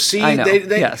 They don't see. I know.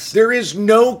 Yes. There is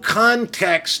no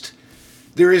context.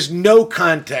 There is no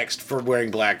context for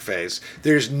wearing blackface.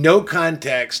 There's no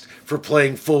context for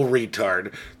playing full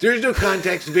retard. There's no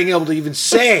context to being able to even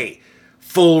say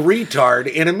full retard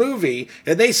in a movie.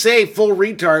 And they say full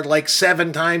retard like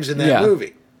 7 times in that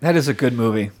movie. That is a good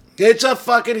movie. It's a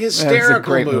fucking hysterical That's a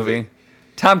great movie.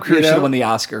 Tom Cruise should have won the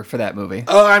Oscar for that movie.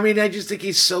 Oh, I mean, I just think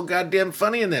he's so goddamn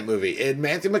funny in that movie. And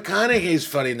Matthew McConaughey's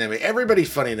funny in that movie.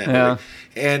 Everybody's funny in that movie.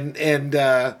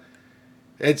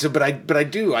 But I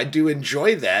do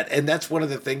enjoy that, and that's one of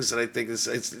the things that I think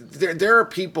there are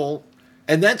people,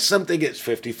 and that's something at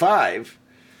 55,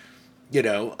 you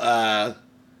know,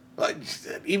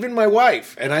 even my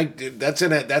wife, and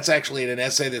that's actually in an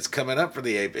essay that's coming up for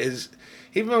the Ape, is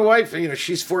even my wife, you know,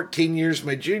 she's 14 years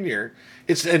my junior.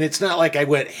 It's not like I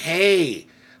went, hey,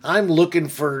 I'm looking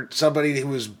for somebody who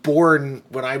was born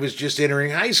when I was just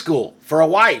entering high school for a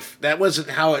wife. That wasn't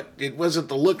how it wasn't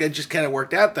the look. It just kind of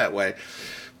worked out that way.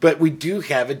 But we do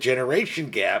have a generation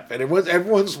gap. And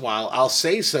every once in a while, I'll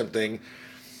say something,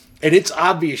 and it's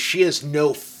obvious she has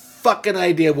no fucking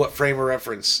idea what frame of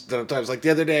reference that I'm talking about. Like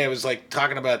the other day, I was like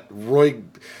talking about Roy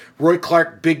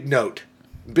Clark Big Note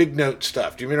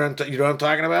stuff. Do you know what I'm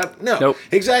talking about? No. Nope.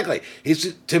 Exactly.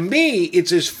 To me,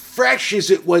 it's as fresh as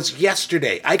it was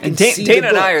yesterday. I can see Dana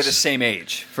and I are the same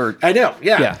age. I know.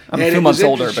 Yeah. I'm a few months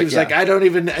older. But she was like, I don't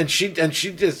even. And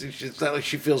it's not like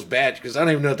she feels bad because I don't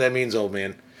even know what that means, old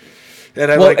man.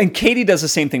 And and Katie does the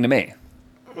same thing to me.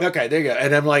 Okay, there you go.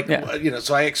 And I'm like, you know,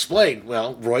 so I explained,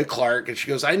 Roy Clark, and she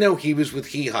goes, I know he was with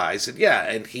Hee Haw. I said, yeah,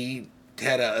 and he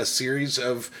had a series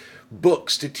of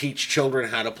books to teach children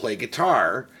how to play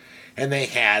guitar, and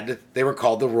they were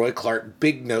called the Roy Clark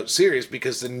Big Note series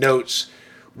because the notes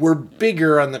were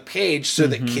bigger on the page so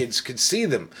that kids could see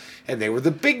them, and they were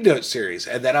the Big Note series.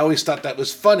 And I always thought that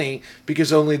was funny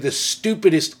because only the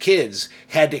stupidest kids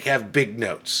had to have big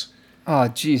notes. Oh,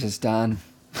 Jesus, Don.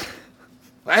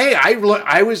 Hey, I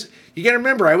was. You got to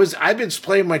remember, I've been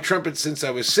playing my trumpet since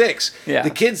I was 6. Yeah. The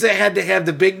kids that had to have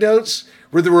the big notes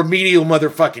were the remedial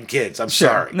motherfucking kids. I'm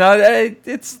sorry. No,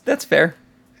 that's fair.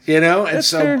 You know, and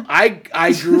that's fair.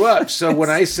 I grew up. So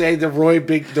when I say the Roy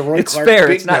it's Clark fair.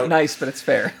 Big it's not Note, nice, but it's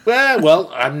fair.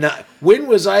 Well, I'm not. When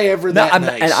was I ever that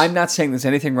nice? And I'm not saying there's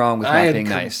anything wrong with not being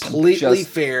nice. Completely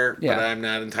fair, but I'm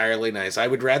not entirely nice. I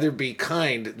would rather be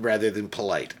kind rather than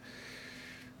polite.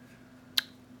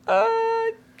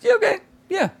 Okay.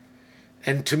 Yeah.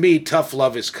 And to me, tough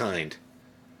love is kind.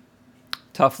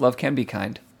 Tough love can be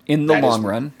kind in the long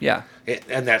run. Yeah.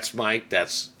 And that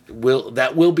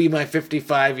will be my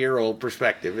 55-year-old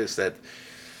perspective is that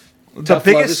tough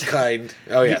love is kind.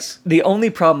 Oh yes. The only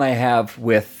problem I have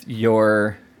with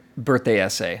your birthday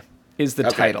essay is the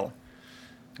title.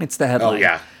 It's the headline. Oh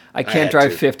yeah. I can't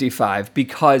drive 55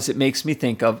 because it makes me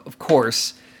think of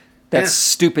course, that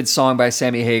stupid song by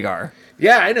Sammy Hagar.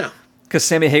 Yeah, I know. Because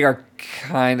Sammy Hagar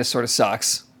kind of sort of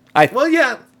sucks. Cabo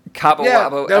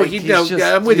Wabo. No,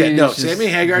 I'm with you. No, Sammy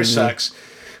Hagar sucks.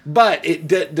 But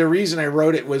the reason I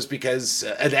wrote it was because,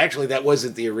 and actually that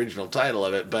wasn't the original title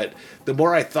of it, but the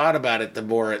more I thought about it, the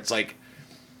more it's like,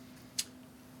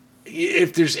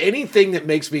 if there's anything that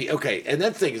makes me, okay, and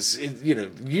that thing is,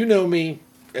 you know me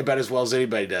about as well as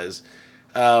anybody does,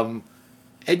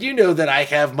 and you know that I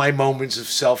have my moments of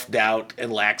self-doubt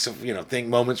and lacks of,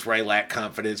 moments where I lack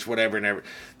confidence, whatever and ever.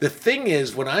 The thing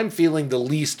is, when I'm feeling the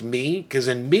least me, because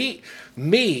in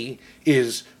me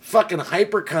is fucking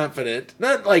hyper-confident,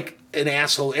 not like an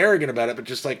asshole arrogant about it, but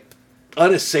just like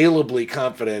unassailably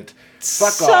confident.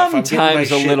 Fuck off, I'm getting my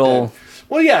shit done.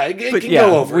 Well, yeah, it can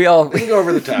go over. It can go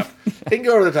over the top. It can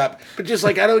go over the top. But just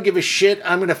like, I don't give a shit.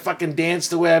 I'm going to fucking dance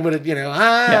the way I'm going to,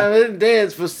 I'm going to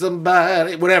dance for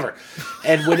somebody, whatever.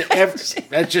 And whenever,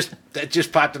 that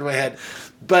just popped into my head.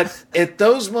 But at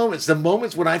those moments, the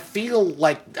moments when I feel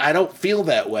like I don't feel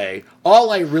that way,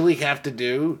 all I really have to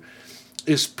do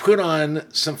is put on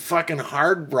some fucking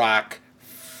hard rock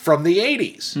from the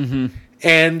 80s. Mm-hmm.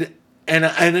 And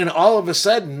then all of a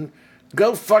sudden,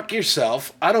 go fuck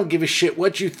yourself. I don't give a shit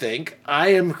what you think. I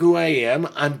am who I am.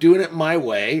 I'm doing it my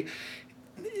way.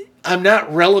 I'm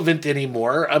not relevant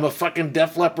anymore. I'm a fucking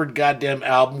Def Leppard goddamn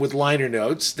album with liner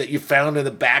notes that you found in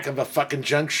the back of a fucking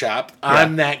junk shop. Yeah.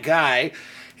 I'm that guy.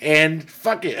 And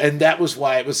fuck it. And that was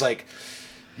why it was like,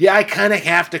 yeah, I kind of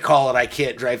have to call it I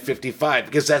Can't Drive 55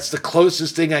 because that's the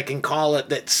closest thing I can call it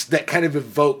that kind of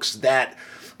evokes that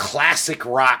classic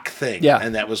rock thing. Yeah.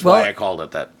 And that was why I called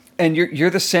it that. And you're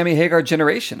the Sammy Hagar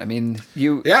generation. I mean,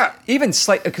 even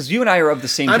slight because you and I are of the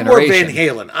same generation. I'm more Van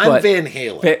Halen. I'm Van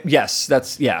Halen. Yes,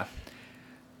 that's yeah.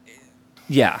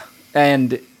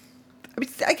 And I mean,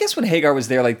 I guess when Hagar was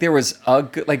there, like there was a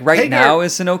good, like Right Hagar, Now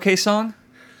is an okay song.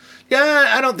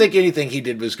 Yeah, I don't think anything he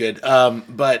did was good.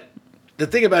 But the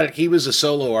thing about it, he was a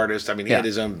solo artist. I mean, he had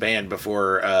his own band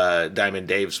before Diamond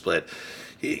Dave split.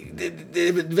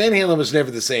 Van Halen was never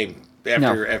the same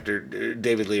after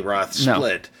David Lee Roth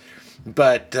split. No.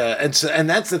 But and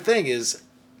that's the thing is,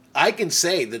 I can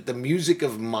say that the music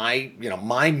of my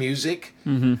music,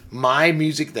 my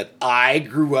music that I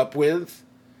grew up with,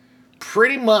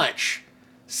 pretty much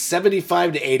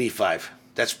 75 to 85.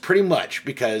 That's pretty much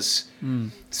because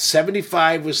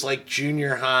 75 was like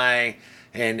junior high,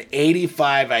 and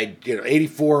 85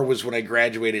 84 was when I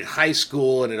graduated high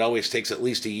school, and it always takes at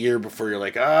least a year before you're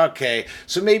like, oh, okay,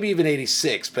 so maybe even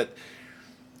 86, but.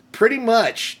 Pretty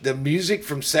much the music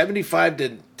from 75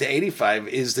 to 85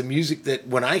 is the music that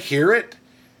when I hear it,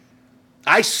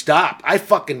 I stop. I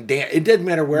fucking dance. It doesn't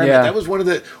matter where I'm at. That was one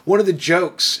of the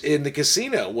jokes in the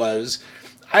casino was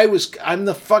I'm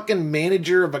the fucking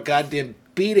manager of a goddamn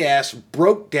beat ass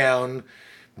broke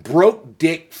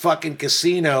dick fucking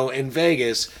casino in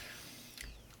Vegas.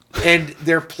 And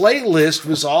their playlist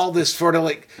was all this sort of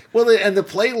like and the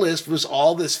playlist was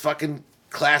all this fucking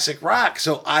classic rock.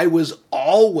 So I was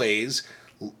always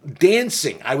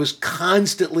dancing. I was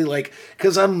constantly like,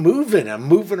 because I'm moving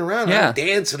around, I'm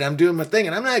dancing, I'm doing my thing,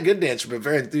 and I'm not a good dancer, but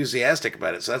very enthusiastic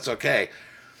about it, so that's okay.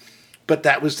 But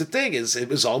that was the thing, is it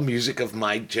was all music of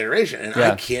my generation, and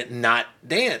I can't not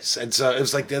dance. And so it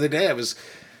was like the other day I was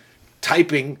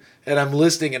typing, and I'm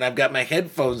listening, and I've got my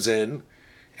headphones in,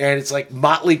 and it's like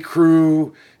Motley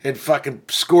Crue and fucking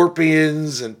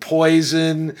Scorpions and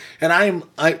Poison. And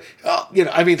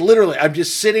literally, I'm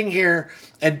just sitting here,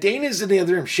 and Dana's in the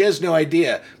other room. She has no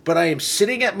idea, but I am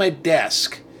sitting at my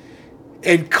desk,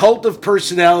 and Cult of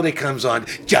Personality comes on.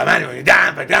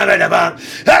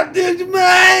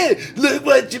 Look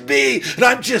what you be. And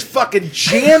I'm just fucking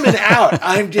jamming out.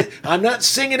 I'm not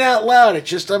singing out loud. It's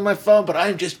just on my phone, but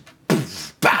I'm just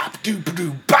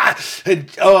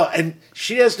and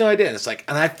she has no idea. And it's like,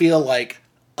 and I feel like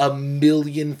 $1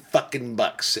 million fucking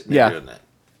bucks sitting there doing that.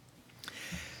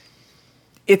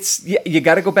 It's you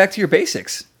got to go back to your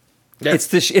basics. Yeah.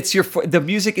 The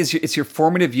music is your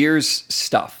formative years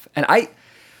stuff, and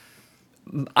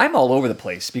I'm all over the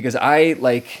place because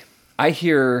I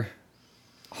hear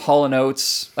Hall &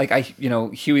 Oates, like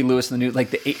Huey Lewis and the News,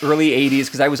 like the early '80s,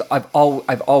 because I've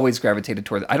always gravitated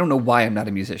toward that. I don't know why I'm not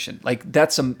a musician. Like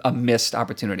that's a missed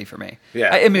opportunity for me. Yeah,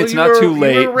 I mean it's not too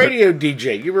late. You were a radio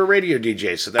DJ. You were a radio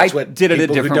DJ, so that's what did it a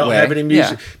different way. People who don't have any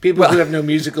music, people who have no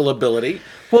musical ability.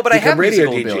 Well, but I have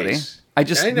musical ability. I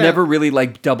just never really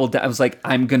like doubled down. I was like,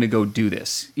 I'm gonna go do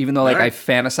this, even though I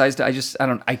fantasized.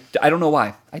 I don't know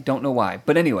why. I don't know why.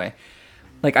 But anyway,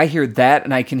 like I hear that,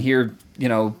 and I can hear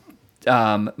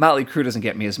Motley Crue doesn't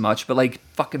get me as much, but like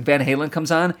fucking Van Halen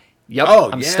comes on. Yep,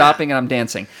 I'm stopping and I'm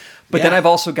dancing. But then I've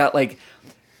also got like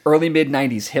early mid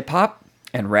 '90s hip hop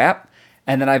and rap,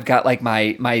 and then I've got like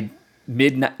my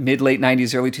mid late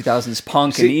 '90s early 2000s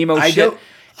punk and emo shit.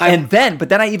 But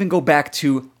then I even go back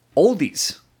to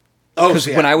oldies. Because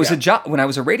when I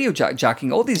was a radio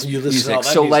jockeying all these music,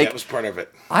 so like that was part of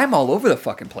it. I'm all over the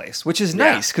fucking place, which is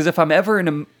nice because if I'm ever in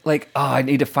a I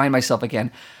need to find myself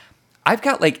again, I've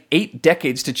got like 8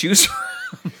 decades to choose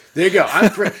from. There you go.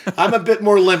 I'm a bit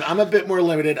more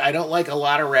limited. I don't like a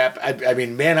lot of rap. I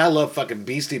mean, man, I love fucking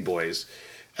Beastie Boys,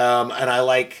 and I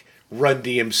like Run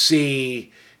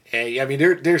DMC. I mean,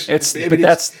 that's the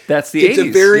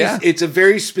 80s. It's a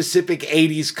very specific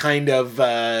 80s kind of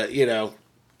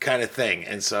kind of thing,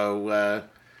 and so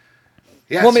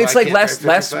Well, I mean, it's like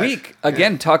last week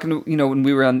again talking. When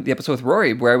we were on the episode with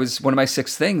Rory, where I was one of my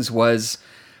 6 things was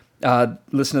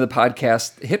listen to the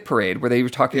podcast Hit Parade, where they were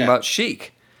talking about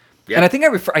Chic. Yep. And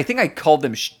I think I called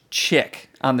them Chick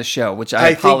on the show, which I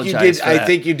apologize for that. I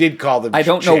think you did call them. I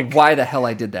don't know why the hell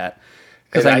I did that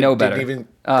because I know better.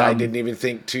 I didn't even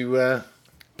think to.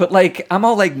 But like, I'm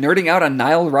all like nerding out on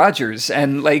Nile Rodgers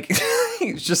and like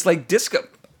it's just like disco.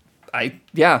 And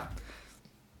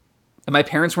my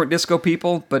parents weren't disco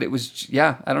people, but it was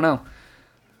I don't know.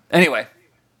 Anyway,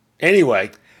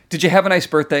 did you have a nice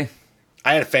birthday?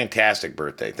 I had a fantastic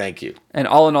birthday. Thank you. And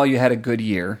all in all, you had a good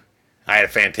year. I had a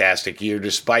fantastic year,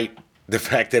 despite the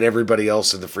fact that everybody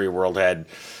else in the free world had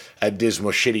a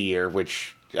dismal, shitty year,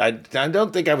 which I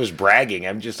don't think I was bragging.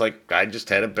 I'm just like, I just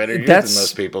had a better year than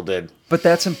most people did. But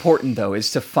that's important, though,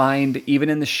 is to find, even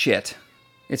in the shit,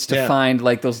 it's to find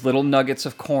like those little nuggets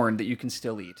of corn that you can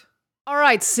still eat. All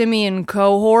right, Simeon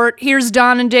cohort, here's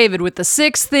Don and David with the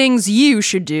 6 things you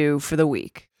should do for the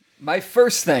week. My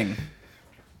first thing,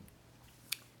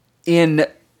 in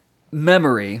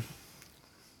memory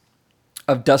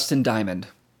of Dustin Diamond,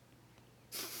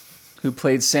 who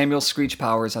played Samuel Screech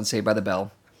Powers on Saved by the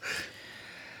Bell.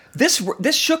 This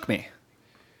shook me.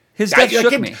 His death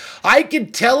shook me. I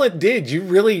could tell it did. You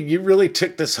really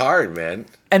took this hard, man.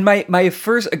 And my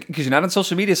first, because you're not on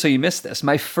social media, so you missed this.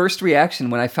 My first reaction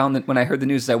when I heard the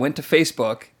news is I went to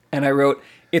Facebook and I wrote,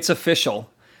 "It's official.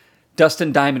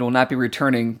 Dustin Diamond will not be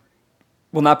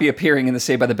appearing in the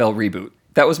Saved by the Bell reboot."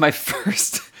 That was my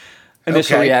first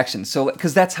initial reaction. So,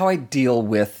 because that's how I deal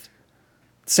with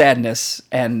sadness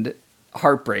and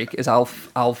heartbreak, is I'll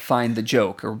find the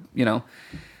joke, or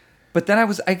But then I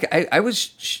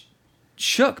was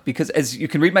shook because, as you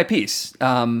can read my piece,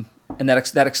 and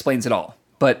that explains it all.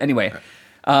 But anyway,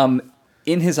 in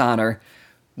his honor,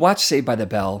 watch Saved by the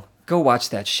Bell. Go watch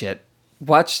that shit.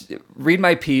 Read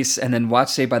my piece, and then watch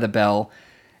Saved by the Bell,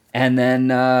 and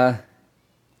then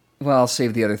I'll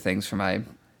save the other things for my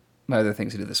other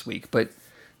things to do this week. But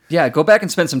yeah, go back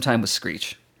and spend some time with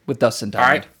Screech, with Dustin Diamond.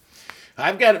 All right.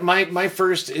 I've got my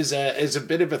first is a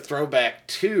bit of a throwback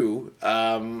too,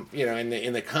 in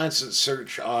the constant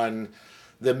search on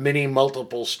the many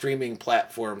multiple streaming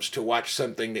platforms to watch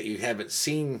something that you haven't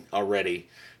seen already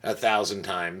 1,000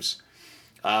 times.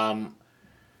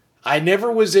 I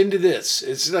never was into this.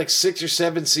 It's like 6 or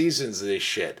 7 seasons of this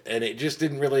shit, and it just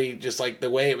didn't really, just like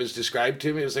the way it was described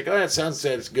to me, it was like, oh, that sounds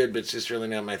it's good, but it's just really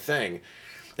not my thing.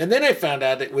 And then I found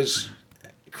out it was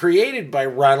created by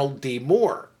Ronald D.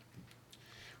 Moore.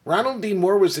 Ronald D.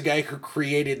 Moore was the guy who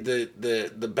created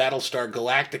the Battlestar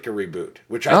Galactica reboot,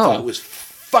 which I thought was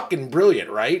fucking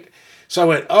brilliant, right? So I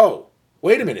went, oh,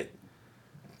 wait a minute.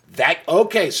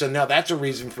 So now that's a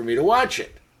reason for me to watch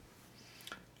it.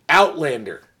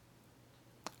 Outlander.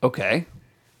 Okay.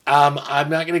 I'm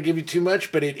not going to give you too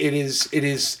much, but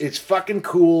it's fucking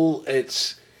cool.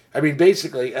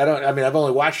 Basically, I've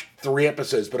only watched 3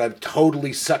 episodes, but I'm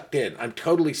totally sucked in.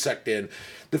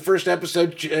 The first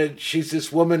episode, she's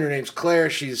this woman. Her name's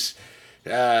Claire. She's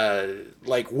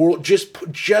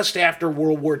just after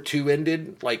World War II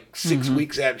ended, like 6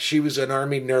 weeks after. She was an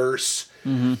army nurse.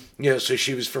 Mm-hmm. So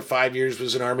she was for 5 years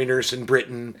was an army nurse in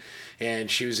Britain,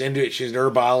 and she was into it. She's an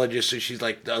herbologist, so she's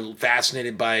like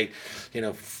fascinated by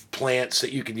plants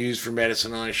that you can use for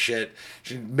medicine and all this shit.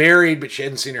 She's married, but she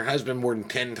hadn't seen her husband more than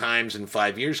 10 times in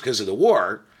 5 years because of the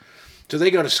war. So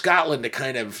they go to Scotland to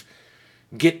kind of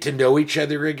get to know each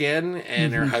other again,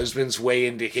 and her husband's way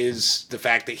into the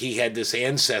fact that he had this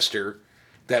ancestor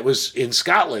that was in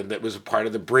Scotland that was a part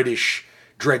of the British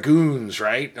Dragoons,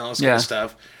 right? And all this kind of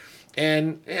stuff.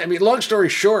 And, long story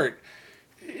short,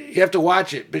 you have to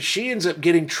watch it, but she ends up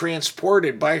getting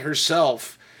transported by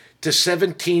herself to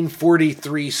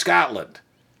 1743 Scotland.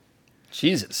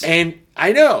 Jesus. And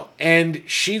I know. And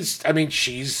she's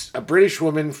a British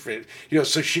woman, so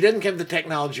she doesn't have the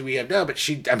technology we have now, but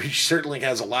she certainly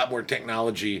has a lot more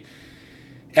technology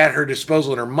at her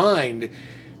disposal in her mind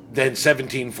than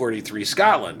 1743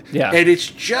 Scotland. Yeah. And it's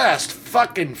just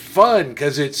fucking fun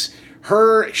because it's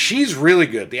She's really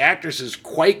good. The actress is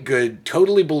quite good,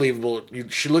 totally believable.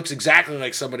 She looks exactly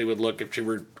like somebody would look if she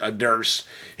were a nurse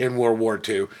in World War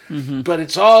II. Mm-hmm. But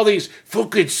it's all these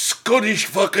fucking Scottish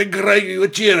fucking guy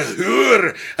with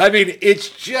your. I mean, it's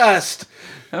just.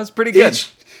 That was pretty good.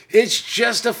 It's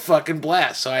just a fucking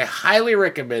blast. So I highly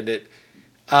recommend it.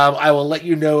 I will let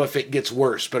you know if it gets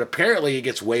worse, but apparently it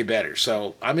gets way better.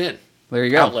 So I'm in. There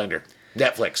you go. Outlander,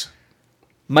 Netflix.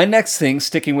 My next thing,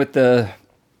 sticking with the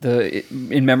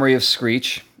in memory of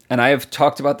Screech, and I have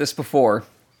talked about this before.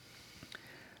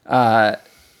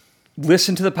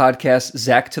 Listen to the podcast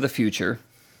Zach to the Future.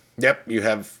 Yep, you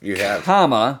have.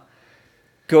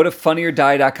 Go to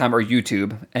funnyordie.com or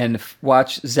YouTube and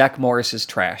watch Zach Morris's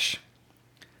trash.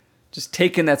 Just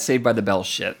taking that Saved by the Bell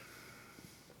shit.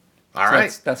 All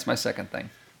right. That's my second thing.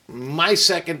 My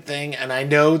second thing, and I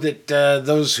know that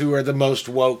those who are the most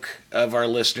woke of our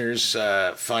listeners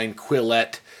find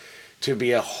Quillette to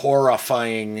be a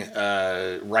horrifying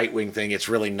right-wing thing. It's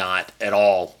really not at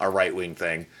all a right-wing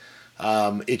thing.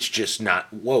 It's just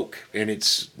not woke, and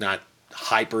it's not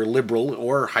hyper-liberal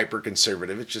or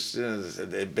hyper-conservative. It's just,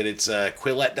 but it's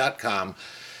Quillette.com.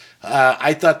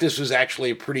 I thought this was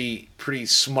actually a pretty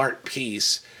smart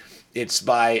piece. It's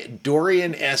by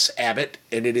Dorian S. Abbott,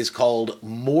 and it is called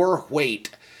More Weight,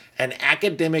 An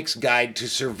Academic's Guide to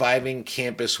Surviving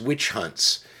Campus Witch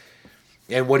Hunts.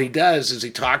 And what he does is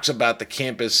he talks about the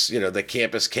campus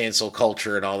cancel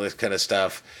culture and all this kind of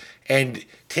stuff, and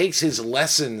takes his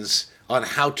lessons on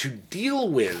how to deal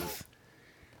with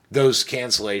those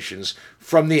cancellations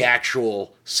from the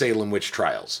actual Salem witch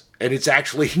trials. And it's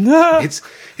actually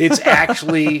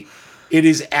it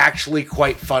is actually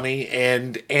quite funny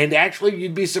and actually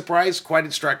you'd be surprised, quite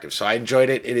instructive. So I enjoyed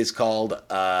it. It is called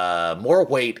More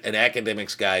Weight, An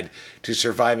Academic's Guide to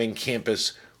Surviving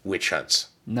Campus Witch Hunts.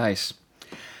 Nice.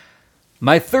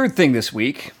 My third thing this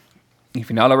week, if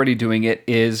you're not already doing it,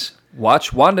 is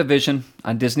watch WandaVision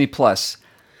on Disney+.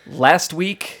 Last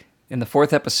week, in the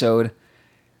 4th episode,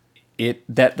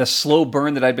 the slow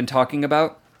burn that I've been talking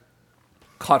about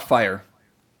caught fire.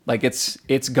 Like,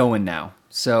 it's going now.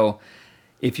 So,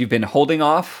 if you've been holding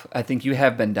off, I think you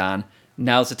have been, Don.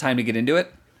 Now's the time to get into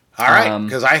it. All right,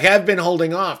 because I have been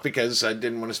holding off because I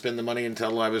didn't want to spend the money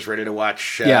until I was ready to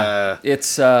watch. It's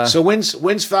so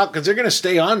when's Falcon? Because they're going to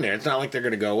stay on there. It's not like they're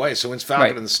going to go away. So when's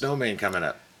Falcon and the Snowman coming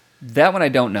up? That one I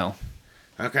don't know.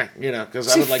 Okay,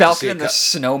 because I would like Falcon to see and the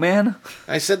Snowman.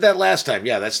 I said that last time.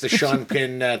 Yeah, that's the Sean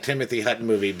Penn, Timothy Hutton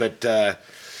movie. But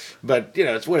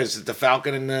it's what is it? The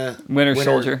Falcon and the Winter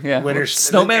Soldier. Yeah,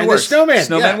 Snowman and works. The Snowman.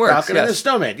 Snowman works. Falcon and the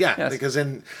Snowman. Yeah, yes. Because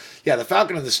the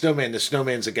Falcon and the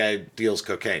Snowman's a guy who deals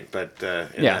cocaine, but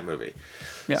in that movie.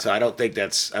 Yeah. So I don't think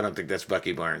that's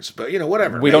Bucky Barnes, but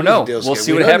whatever. We don't know. We'll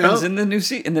see what happens in the new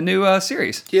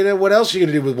series. What else are you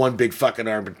gonna do with one big fucking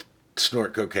arm and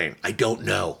snort cocaine? I don't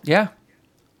know. Yeah.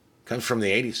 Comes from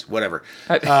the 80s, whatever.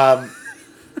 All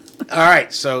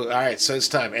right, so it's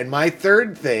time. And my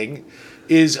third thing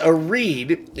is a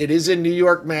read. It is in New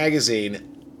York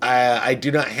Magazine. I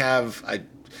do not have.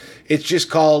 It's just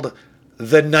called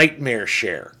The Nightmare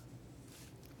Share.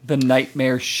 The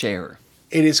Nightmare Share.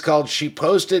 It is called. She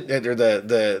posted, or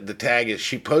the tag is,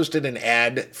 she posted an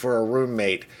ad for a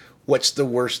roommate. What's the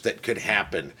worst that could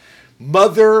happen?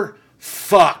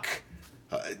 Motherfuck.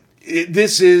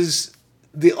 This is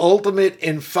the ultimate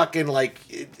in fucking, like,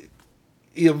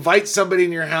 you invite somebody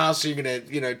in your house, you're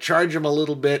gonna charge them a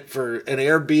little bit for an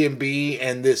Airbnb,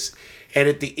 and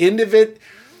at the end of it,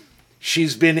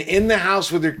 she's been in the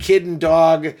house with her kid and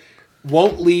dog,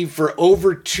 won't leave for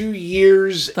over 2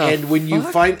 years, and when you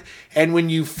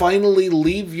finally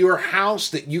leave your house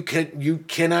that you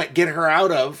cannot get her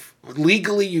out of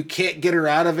legally, you can't get her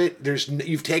out of it.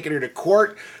 You've taken her to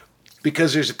court.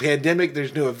 Because there's a pandemic,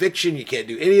 there's no eviction, you can't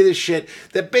do any of this shit.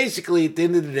 That basically, at the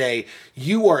end of the day,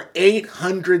 you are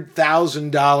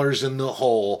 $800,000 in the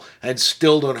hole and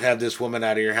still don't have this woman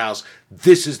out of your house.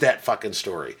 This is that fucking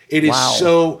story. It is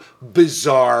so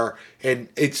bizarre, and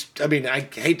I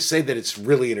hate to say that it's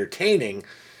really entertaining,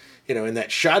 in that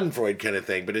Schadenfreude kind of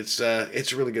thing, but it's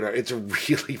really good. It's a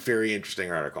really very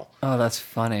interesting article. Oh, that's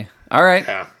funny. All right.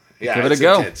 Yeah. Give it a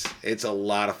go. It's a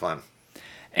lot of fun.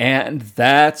 And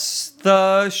that's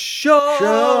the show.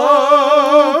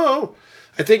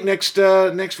 I think next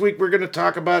week we're going to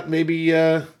talk about maybe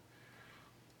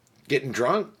getting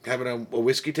drunk, having a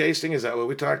whiskey tasting. Is that what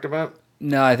we talked about?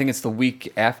 No, I think it's the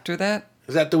week after that.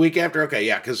 Is that the week after? Okay,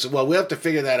 yeah, because we'll have to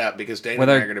figure that out because Dana and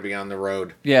I are going to be on the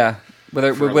road. Yeah, with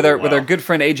our good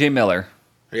friend AJ Miller.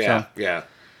 Yeah, yeah.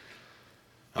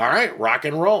 All right, rock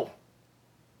and roll.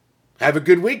 Have a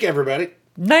good week, everybody.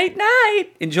 Night, night.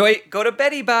 Enjoy. Go to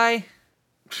Betty. Bye.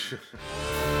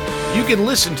 You You can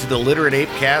listen to the Literate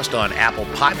ApeCast on Apple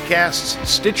Podcasts,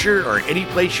 Stitcher, or any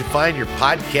place you find your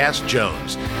podcast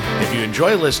Jones. If you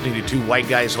enjoy listening to two white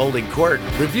guys holding court,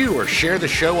 review or share the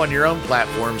show on your own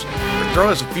platforms, or throw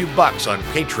us a few bucks on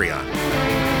Patreon.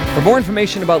 For more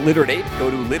information about Literate Ape,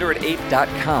 go to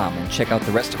literateape.com and check out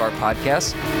the rest of our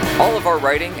podcasts, all of our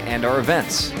writing, and our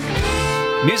events.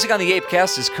 Music on the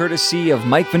ApeCast is courtesy of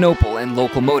Mike Vinopal and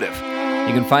Locomotive.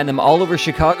 You can find them all over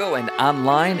Chicago and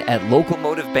online at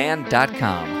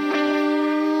locomotiveband.com.